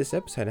perhaps this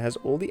episode has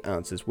all the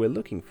answers we're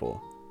looking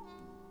for.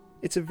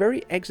 It's a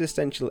very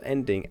existential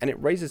ending and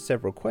it raises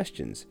several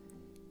questions.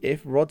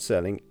 If Rod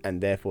Serling,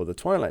 and therefore the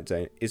Twilight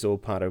Zone, is all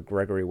part of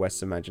Gregory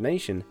West's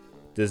imagination,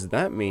 does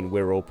that mean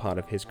we're all part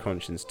of his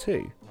conscience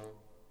too?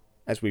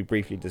 As we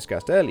briefly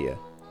discussed earlier,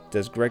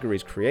 does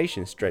Gregory's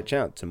creation stretch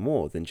out to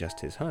more than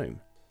just his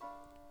home?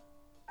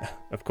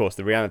 Of course,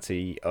 the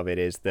reality of it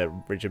is that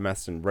Richard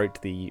Matheson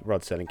wrote the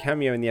Rod Serling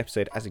cameo in the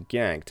episode as a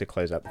gag to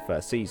close out the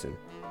first season.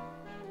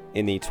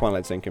 In the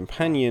Twilight Zone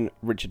Companion,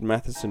 Richard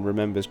Matheson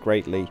remembers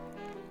greatly,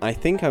 "I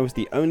think I was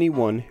the only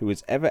one who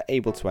was ever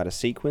able to add a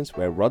sequence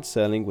where Rod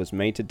Serling was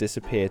made to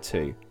disappear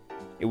too.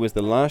 It was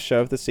the last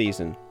show of the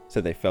season,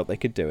 so they felt they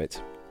could do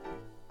it."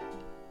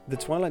 The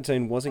Twilight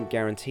Zone wasn't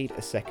guaranteed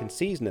a second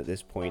season at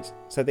this point,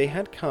 so they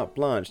had carte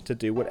blanche to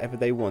do whatever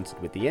they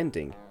wanted with the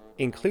ending,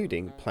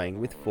 including playing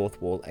with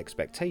fourth wall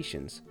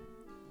expectations.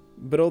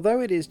 But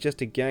although it is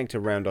just a gag to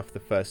round off the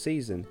first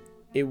season,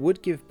 it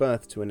would give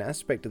birth to an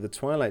aspect of the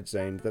Twilight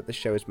Zone that the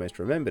show is most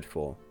remembered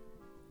for: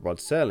 Rod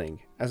Serling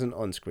as an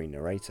on-screen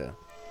narrator.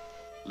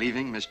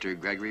 Leaving Mr.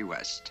 Gregory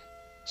West,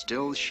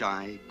 still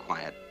shy,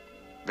 quiet,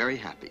 very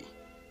happy,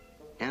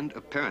 and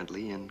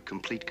apparently in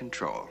complete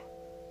control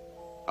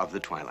of the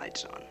Twilight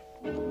Zone.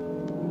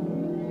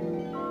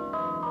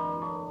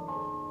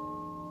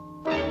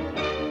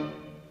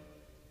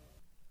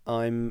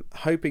 I'm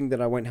hoping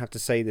that I won't have to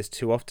say this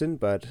too often,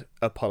 but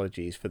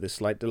apologies for the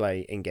slight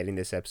delay in getting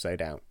this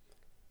episode out.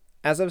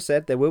 As I've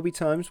said, there will be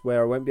times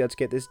where I won't be able to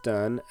get this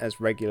done as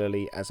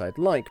regularly as I'd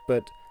like,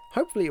 but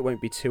hopefully it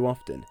won't be too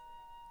often.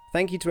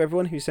 Thank you to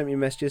everyone who sent me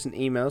messages and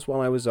emails while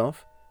I was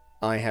off.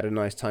 I had a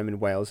nice time in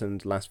Wales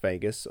and Las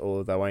Vegas,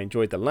 although I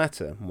enjoyed the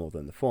latter more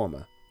than the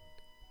former.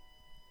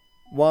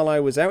 While I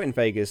was out in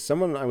Vegas,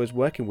 someone I was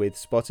working with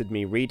spotted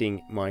me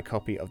reading my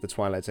copy of the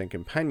Twilight Zone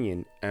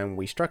Companion, and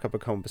we struck up a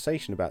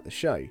conversation about the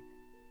show.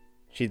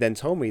 She then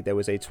told me there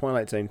was a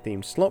Twilight Zone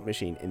themed slot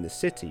machine in the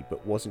city,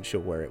 but wasn't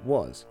sure where it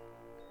was.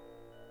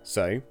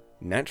 So,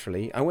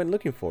 naturally, I went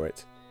looking for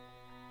it.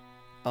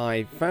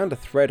 I found a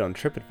thread on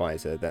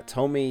TripAdvisor that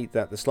told me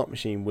that the slot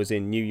machine was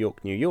in New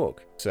York, New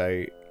York,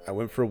 so I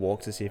went for a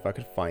walk to see if I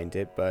could find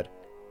it, but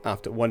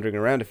after wandering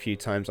around a few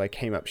times I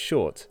came up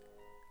short.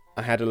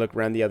 I had a look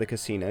around the other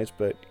casinos,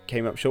 but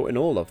came up short in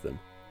all of them.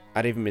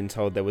 I'd even been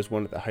told there was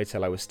one at the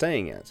hotel I was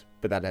staying at,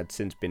 but that had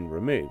since been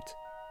removed.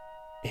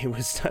 It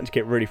was starting to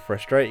get really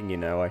frustrating, you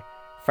know. I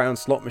found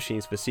slot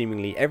machines for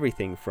seemingly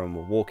everything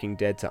from Walking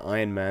Dead to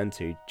Iron Man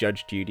to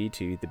Judge Judy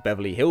to the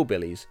Beverly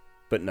Hillbillies,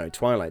 but no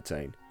Twilight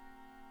Zone.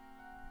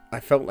 I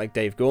felt like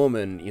Dave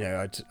Gorman, you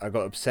know, I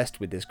got obsessed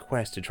with this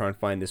quest to try and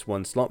find this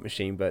one slot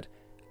machine, but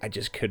I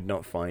just could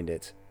not find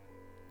it.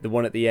 The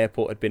one at the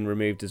airport had been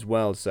removed as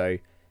well, so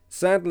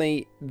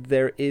sadly,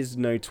 there is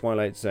no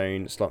Twilight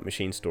Zone slot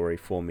machine story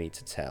for me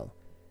to tell.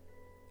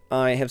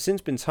 I have since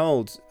been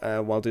told,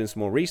 while doing some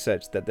more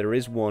research, that there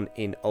is one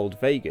in Old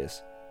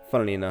Vegas,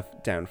 funnily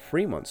enough down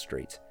Fremont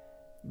Street,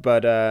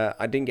 but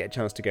I didn't get a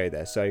chance to go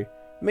there, so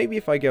maybe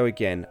if I go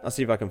again, I'll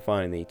see if I can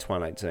find the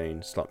Twilight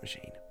Zone slot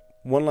machine.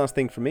 One last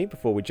thing from me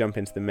before we jump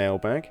into the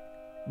mailbag.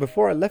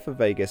 Before I left for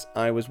Vegas,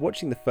 I was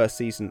watching the first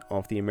season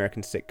of the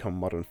American sitcom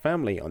Modern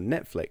Family on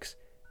Netflix,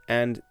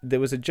 and there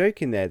was a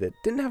joke in there that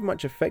didn't have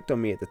much effect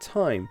on me at the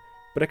time,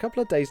 but a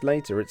couple of days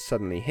later it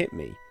suddenly hit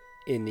me.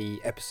 In the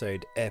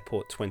episode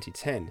Airport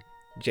 2010,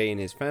 Jay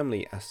and his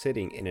family are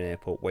sitting in an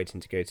airport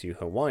waiting to go to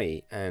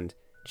Hawaii, and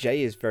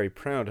Jay is very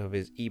proud of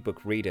his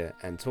ebook reader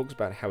and talks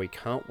about how he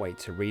can't wait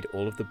to read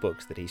all of the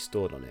books that he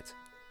stored on it.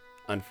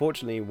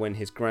 Unfortunately, when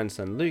his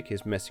grandson Luke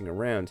is messing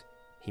around,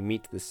 he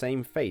meets the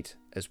same fate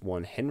as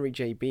one Henry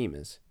J.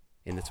 Beemers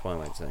in the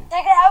Twilight Zone.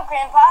 Check it out,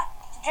 Grandpa.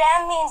 The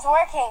jam means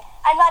working.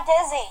 I'm not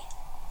dizzy.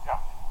 Yeah.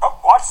 Oh,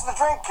 watch Watch the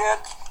drink, kid.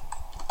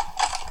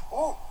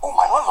 Oh,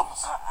 my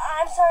limbs.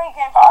 I'm sorry,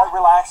 Grandpa. All right,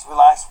 relax.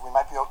 We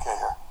might be okay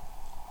here.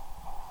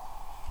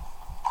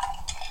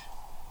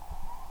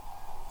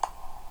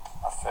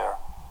 Not fair.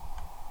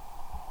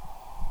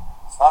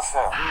 It's not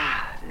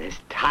fair. This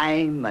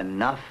time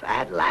enough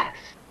at last.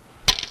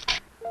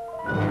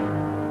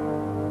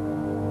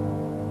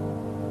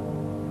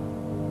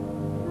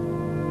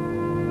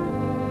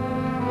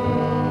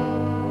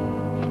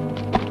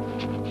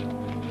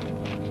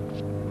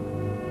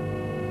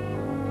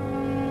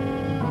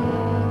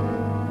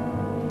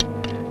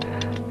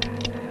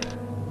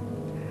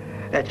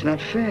 That's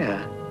not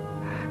fair.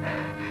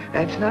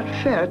 That's not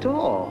fair at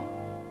all.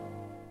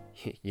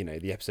 You know,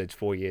 the episode's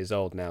 4 years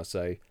old now,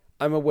 so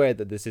I'm aware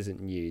that this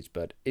isn't news,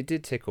 but it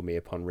did tickle me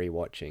upon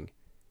rewatching.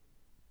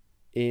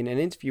 In an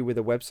interview with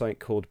a website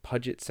called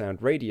Puget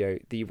Sound Radio,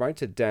 the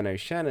writer Dan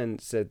O'Shannon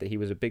said that he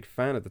was a big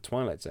fan of The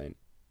Twilight Zone,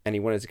 and he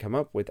wanted to come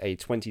up with a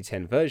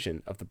 2010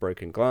 version of The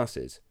Broken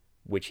Glasses,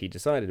 which he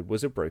decided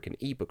was a broken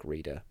ebook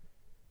reader.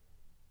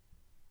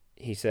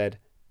 He said,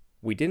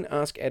 "We didn't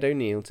ask Ed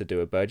O'Neill to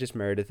do a Burgess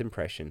Meredith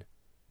impression.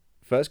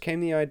 First came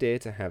the idea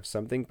to have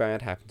something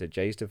bad happen to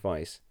Jay's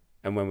device,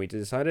 and when we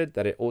decided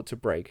that it ought to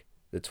break,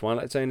 the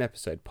Twilight Zone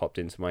episode popped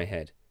into my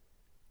head.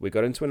 We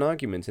got into an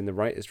argument in the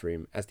writer's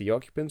room as the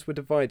occupants were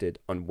divided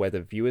on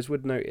whether viewers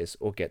would notice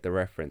or get the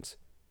reference.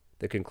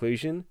 The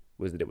conclusion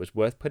was that it was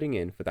worth putting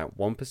in for that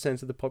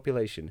 1% of the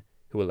population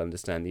who will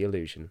understand the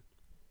illusion."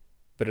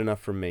 But enough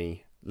from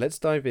me. Let's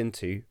dive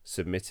into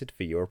Submitted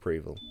for Your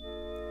Approval.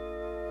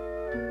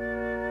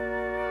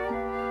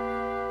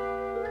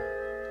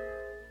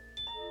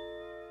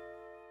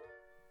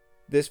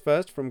 This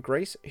first from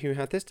Grace, who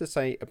had this to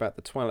say about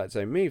the Twilight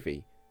Zone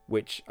movie,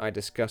 which I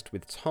discussed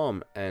with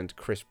Tom and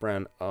Chris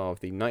Brown of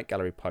the Night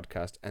Gallery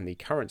podcast and the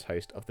current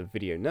host of the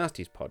Video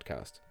Nasties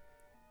podcast.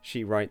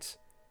 She writes,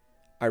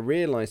 "I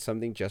realised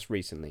something just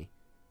recently.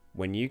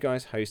 When you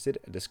guys hosted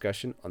a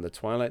discussion on the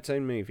Twilight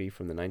Zone movie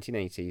from the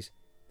 1980s,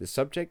 the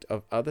subject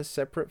of other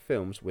separate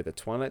films with a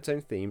Twilight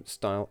Zone theme,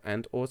 style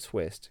and or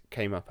twist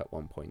came up at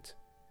one point.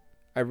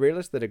 I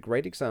realised that a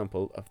great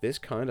example of this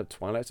kind of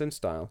Twilight Zone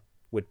style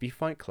would be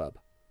Fight Club.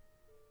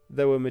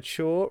 Though a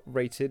mature,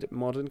 rated,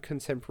 modern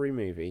contemporary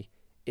movie,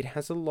 it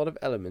has a lot of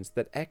elements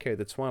that echo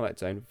the Twilight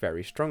Zone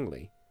very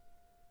strongly.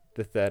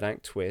 The third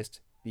act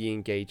twist, the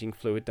engaging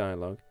fluid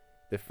dialogue,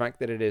 the fact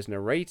that it is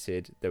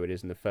narrated, though it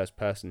is in the first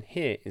person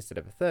here instead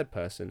of a third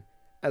person,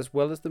 as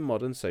well as the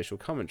modern social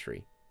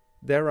commentary.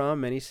 There are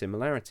many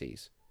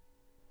similarities.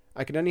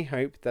 I can only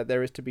hope that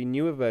there is to be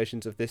newer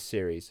versions of this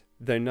series,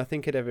 though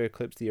nothing could ever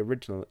eclipse the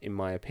original in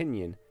my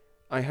opinion.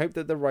 I hope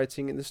that the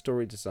writing and the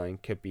story design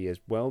could be as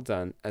well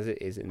done as it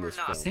is in this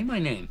film." Say my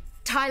name.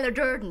 Tyler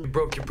Durden. You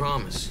broke your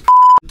promise.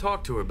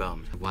 Talk to her about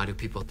me. Why do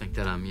people think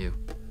that I'm you?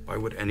 Why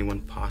would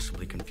anyone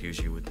possibly confuse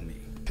you with me?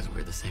 Because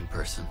we're the same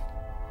person.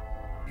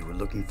 You were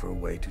looking for a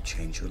way to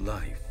change your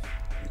life.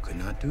 You could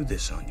not do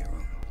this on your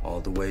own.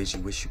 All the ways you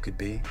wish you could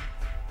be,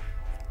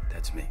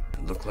 that's me.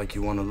 I look like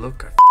you want to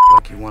look, I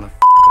like you want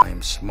to I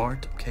am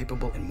smart,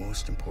 capable, and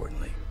most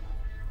importantly,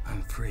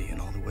 I'm free in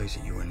all the ways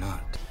that you are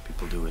not.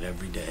 People do it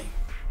every day.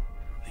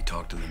 They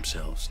talk to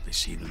themselves. They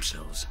see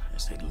themselves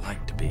as they'd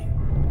like to be.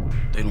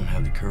 They don't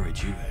have the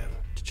courage you have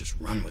to just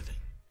run with it.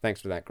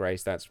 Thanks for that,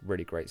 Grace. That's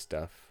really great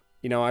stuff.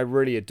 You know, I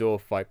really adore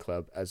Fight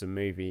Club as a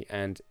movie,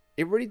 and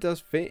it really does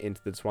fit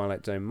into the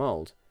Twilight Zone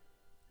mold.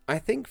 I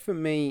think for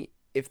me,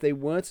 if they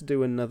were to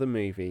do another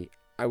movie,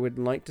 I would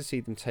like to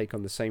see them take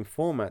on the same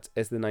format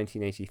as the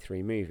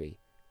 1983 movie.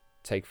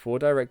 Take 4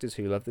 directors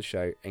who love the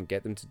show and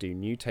get them to do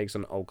new takes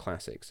on old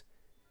classics.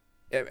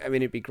 I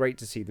mean, it'd be great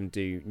to see them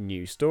do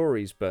new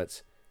stories,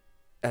 but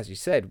as you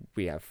said,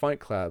 we have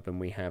Fight Club and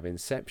we have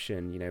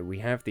Inception, you know, we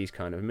have these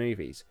kind of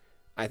movies.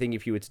 I think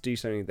if you were to do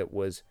something that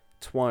was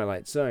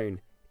Twilight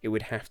Zone, it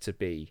would have to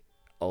be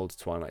old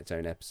Twilight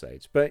Zone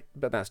episodes, but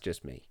that's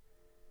just me.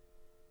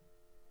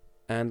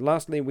 And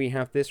lastly, we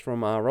have this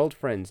from our old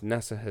friend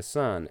Nasser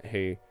Hassan,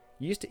 who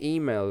used to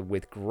email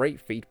with great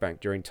feedback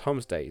during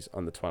Tom's days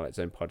on the Twilight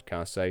Zone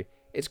podcast, so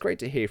it's great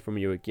to hear from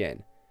you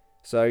again.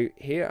 So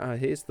here are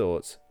his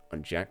thoughts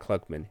on Jack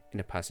Klugman in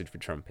A Passage for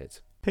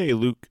Trumpet. Hey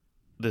Luke,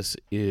 this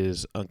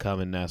is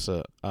Uncommon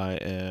NASA. I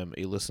am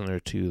a listener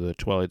to the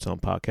Twilight Zone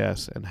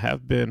podcast and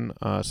have been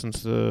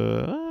since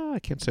I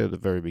can't say the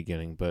very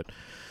beginning, but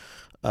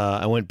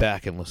I went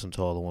back and listened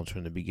to all the ones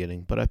from the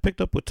beginning. But I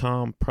picked up with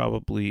Tom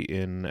probably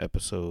in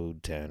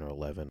episode 10 or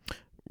 11.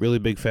 Really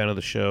big fan of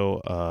the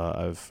show.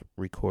 I've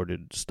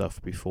recorded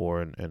stuff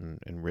before and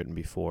written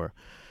before.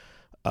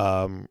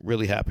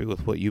 Really happy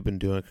with what you've been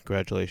doing.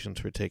 Congratulations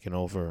for taking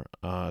over.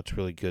 It's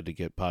really good to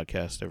get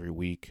podcasts every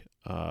week.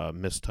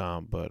 Miss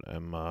Tom, but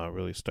I'm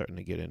really starting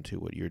to get into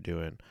what you're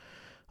doing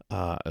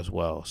as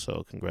well.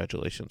 So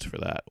congratulations for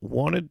that.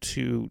 Wanted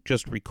to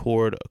just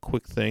record a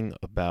quick thing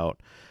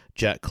about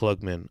Jack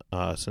Klugman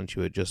since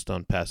you had just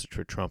done Passage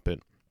for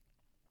Trumpet,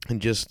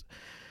 and just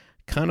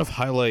kind of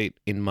highlight,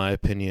 in my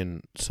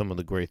opinion, some of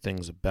the great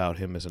things about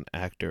him as an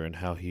actor and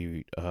how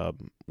he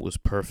was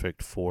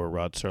perfect for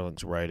Rod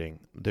Serling's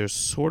writing. There's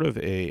sort of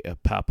a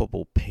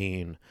palpable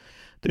pain.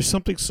 There's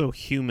something so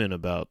human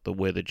about the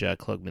way that Jack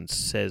Klugman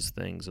says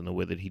things and the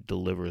way that he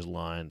delivers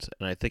lines,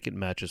 and I think it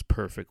matches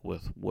perfect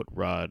with what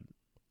Rod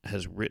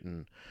has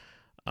written.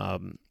 A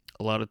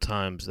lot of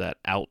times that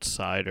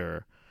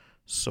outsider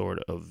sort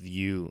of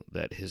view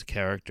that his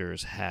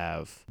characters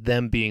have,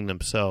 them being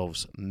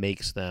themselves,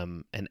 makes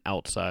them an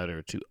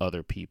outsider to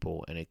other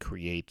people, and it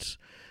creates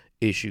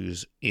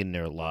issues in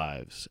their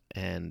lives.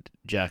 And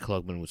Jack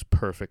Klugman was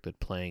perfect at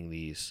playing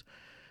these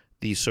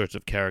sorts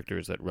of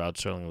characters that Rod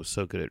Serling was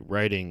so good at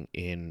writing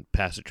in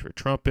Passage for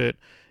Trumpet,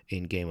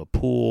 in Game of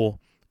Pool,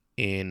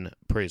 in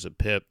Praise of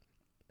Pip,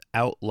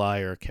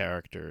 outlier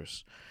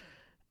characters.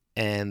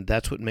 And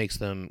that's what makes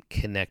them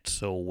connect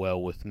so well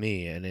with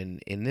me.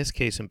 And in this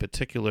case in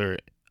particular,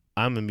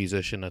 I'm a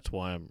musician. That's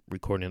why I'm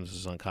recording this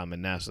as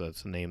Uncommon NASA.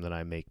 That's the name that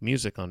I make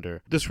music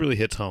under. This really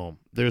hits home.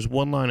 There's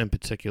one line in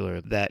particular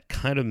that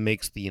kind of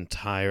makes the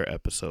entire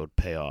episode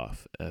pay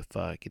off. If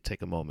I could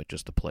take a moment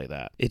just to play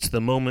that. It's the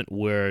moment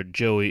where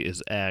Joey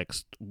is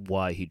asked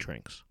why he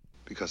drinks.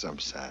 Because I'm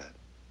sad.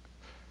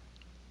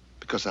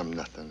 Because I'm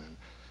nothing. And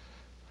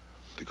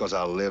because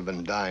I'll live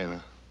and die in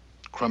a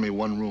crummy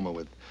one-roomer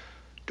with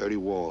dirty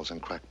walls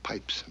and cracked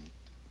pipes, and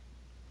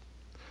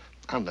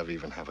I'll never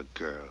even have a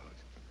girl.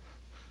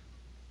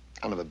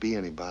 I'll never be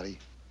anybody,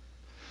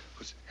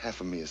 because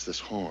half of me is this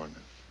horn.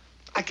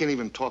 I can't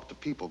even talk to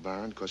people,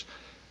 Baron, because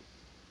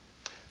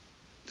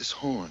this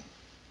horn,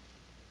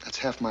 that's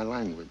half my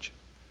language.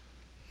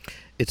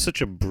 It's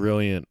such a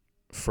brilliant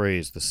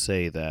phrase to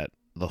say that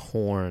the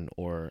horn,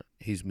 or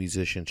his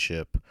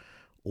musicianship,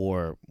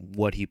 or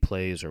what he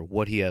plays, or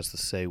what he has to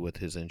say with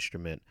his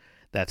instrument,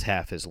 that's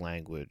half his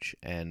language.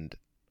 And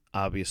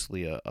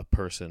obviously a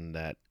person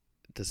that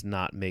does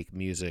not make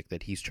music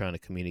that he's trying to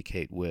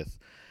communicate with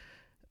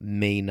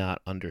may not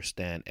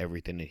understand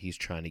everything that he's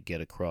trying to get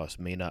across,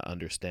 may not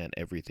understand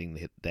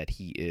everything that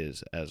he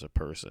is as a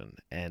person.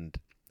 And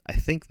I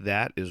think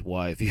that is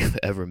why, if you've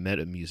ever met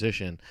a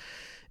musician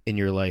in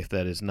your life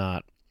that is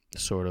not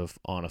sort of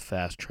on a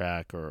fast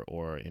track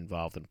or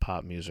involved in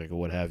pop music or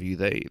what have you,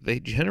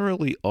 they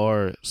generally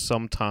are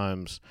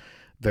sometimes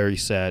very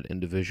sad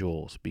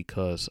individuals,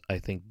 because I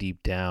think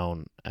deep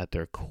down at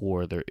their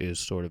core there is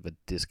sort of a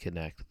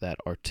disconnect. That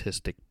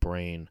artistic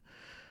brain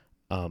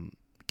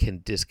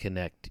can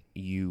disconnect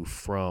you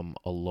from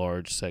a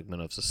large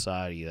segment of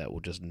society that will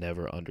just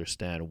never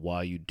understand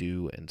why you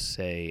do and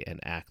say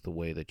and act the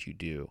way that you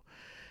do.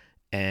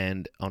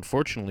 And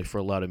unfortunately for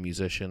a lot of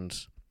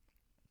musicians,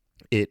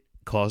 it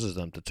causes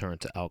them to turn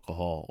to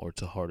alcohol or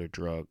to harder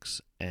drugs,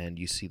 and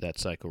you see that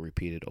cycle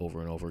repeated over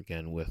and over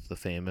again with the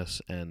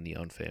famous and the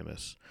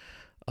unfamous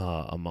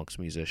amongst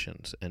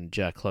musicians. And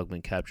Jack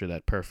Klugman captured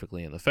that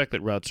perfectly, and the fact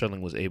that Rod Serling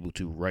was able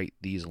to write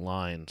these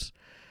lines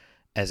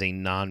as a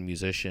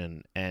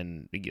non-musician,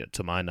 and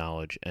to my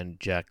knowledge, and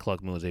Jack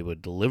Klugman was able to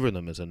deliver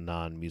them as a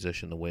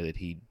non-musician the way that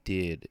he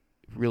did,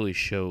 really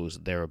shows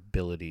their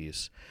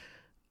abilities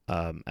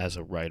as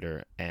a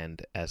writer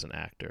and as an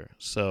actor.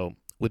 So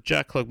with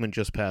Jack Klugman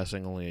just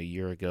passing only a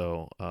year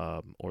ago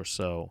or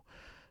so,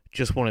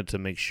 just wanted to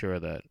make sure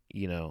that,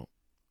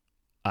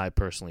 I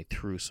personally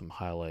threw some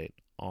highlight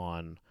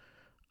on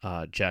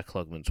Jack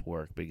Klugman's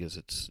work, because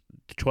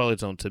The Twilight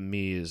Zone to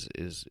me is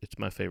it's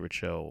my favorite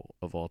show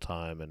of all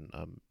time, and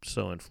I'm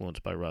so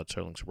influenced by Rod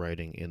Serling's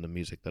writing in the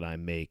music that I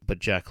make. But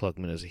Jack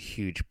Klugman is a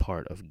huge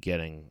part of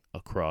getting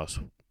across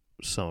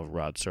some of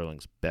Rod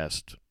Serling's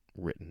best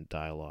written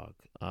dialogue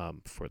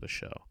for the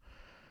show.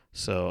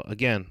 So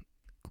again,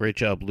 great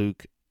job,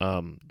 Luke.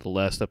 The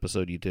last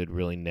episode you did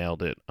really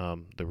nailed it.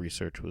 The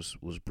research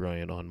was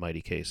brilliant on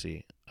Mighty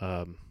Casey.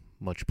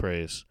 Much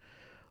praise.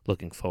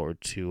 Looking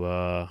forward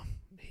to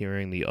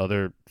hearing the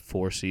other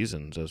 4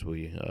 seasons as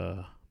we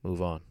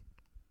move on.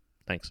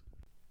 Thanks.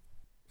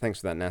 Thanks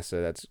for that,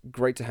 NASA. That's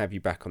great to have you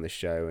back on the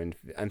show, and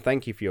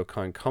thank you for your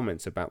kind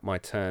comments about my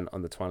turn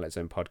on the Twilight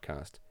Zone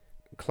podcast.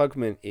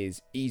 Klugman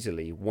is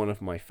easily one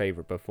of my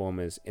favourite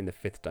performers in the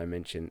Fifth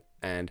Dimension,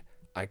 and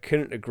I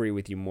couldn't agree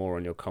with you more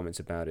on your comments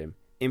about him.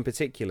 In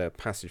particular,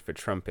 Passage for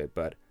Trumpet,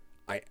 but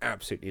I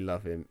absolutely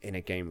love him in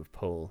A Game of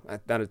Pool.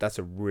 That's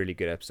a really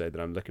good episode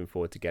that I'm looking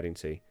forward to getting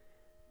to.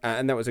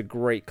 And that was a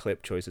great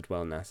clip choice as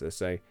well, NASA,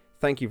 so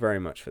thank you very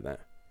much for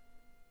that.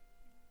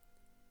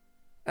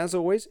 As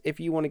always, if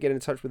you want to get in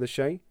touch with the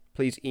show,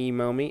 please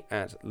email me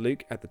at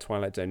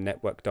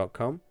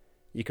luke@thetwilightzonenetwork.com.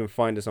 You can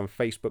find us on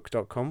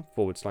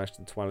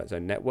facebook.com/The Twilight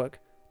Zone Network,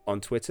 on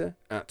Twitter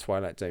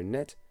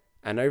 @TwilightZoneNet,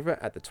 and over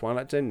at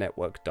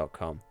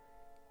thetwilightzonenetwork.com.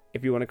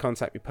 If you want to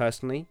contact me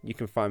personally, you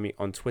can find me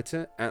on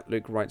Twitter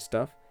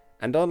 @LukeWrightStuff,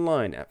 and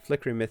online at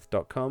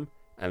flickeringmyth.com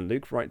and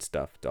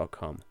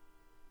LukeWrightStuff.com.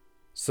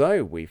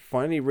 So, we've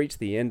finally reached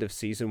the end of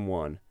Season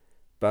 1,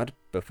 but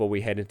before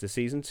we head into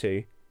Season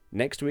 2,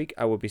 next week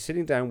I will be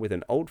sitting down with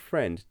an old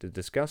friend to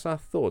discuss our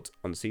thoughts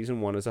on Season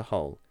 1 as a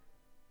whole.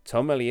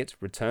 Tom Elliott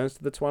returns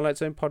to the Twilight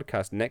Zone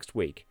podcast next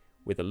week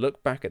with a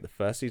look back at the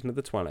first season of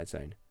the Twilight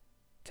Zone.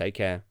 Take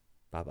care.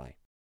 Bye-bye.